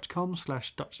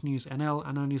patreon.com/DutchNewsNL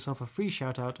and earn yourself a free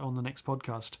shout out on the next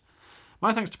podcast.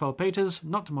 My thanks to Paul Peters,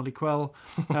 not to Molly Quell,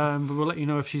 but we'll let you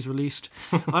know if she's released.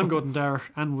 I'm Gordon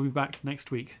Darragh, and we'll be back next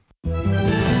week.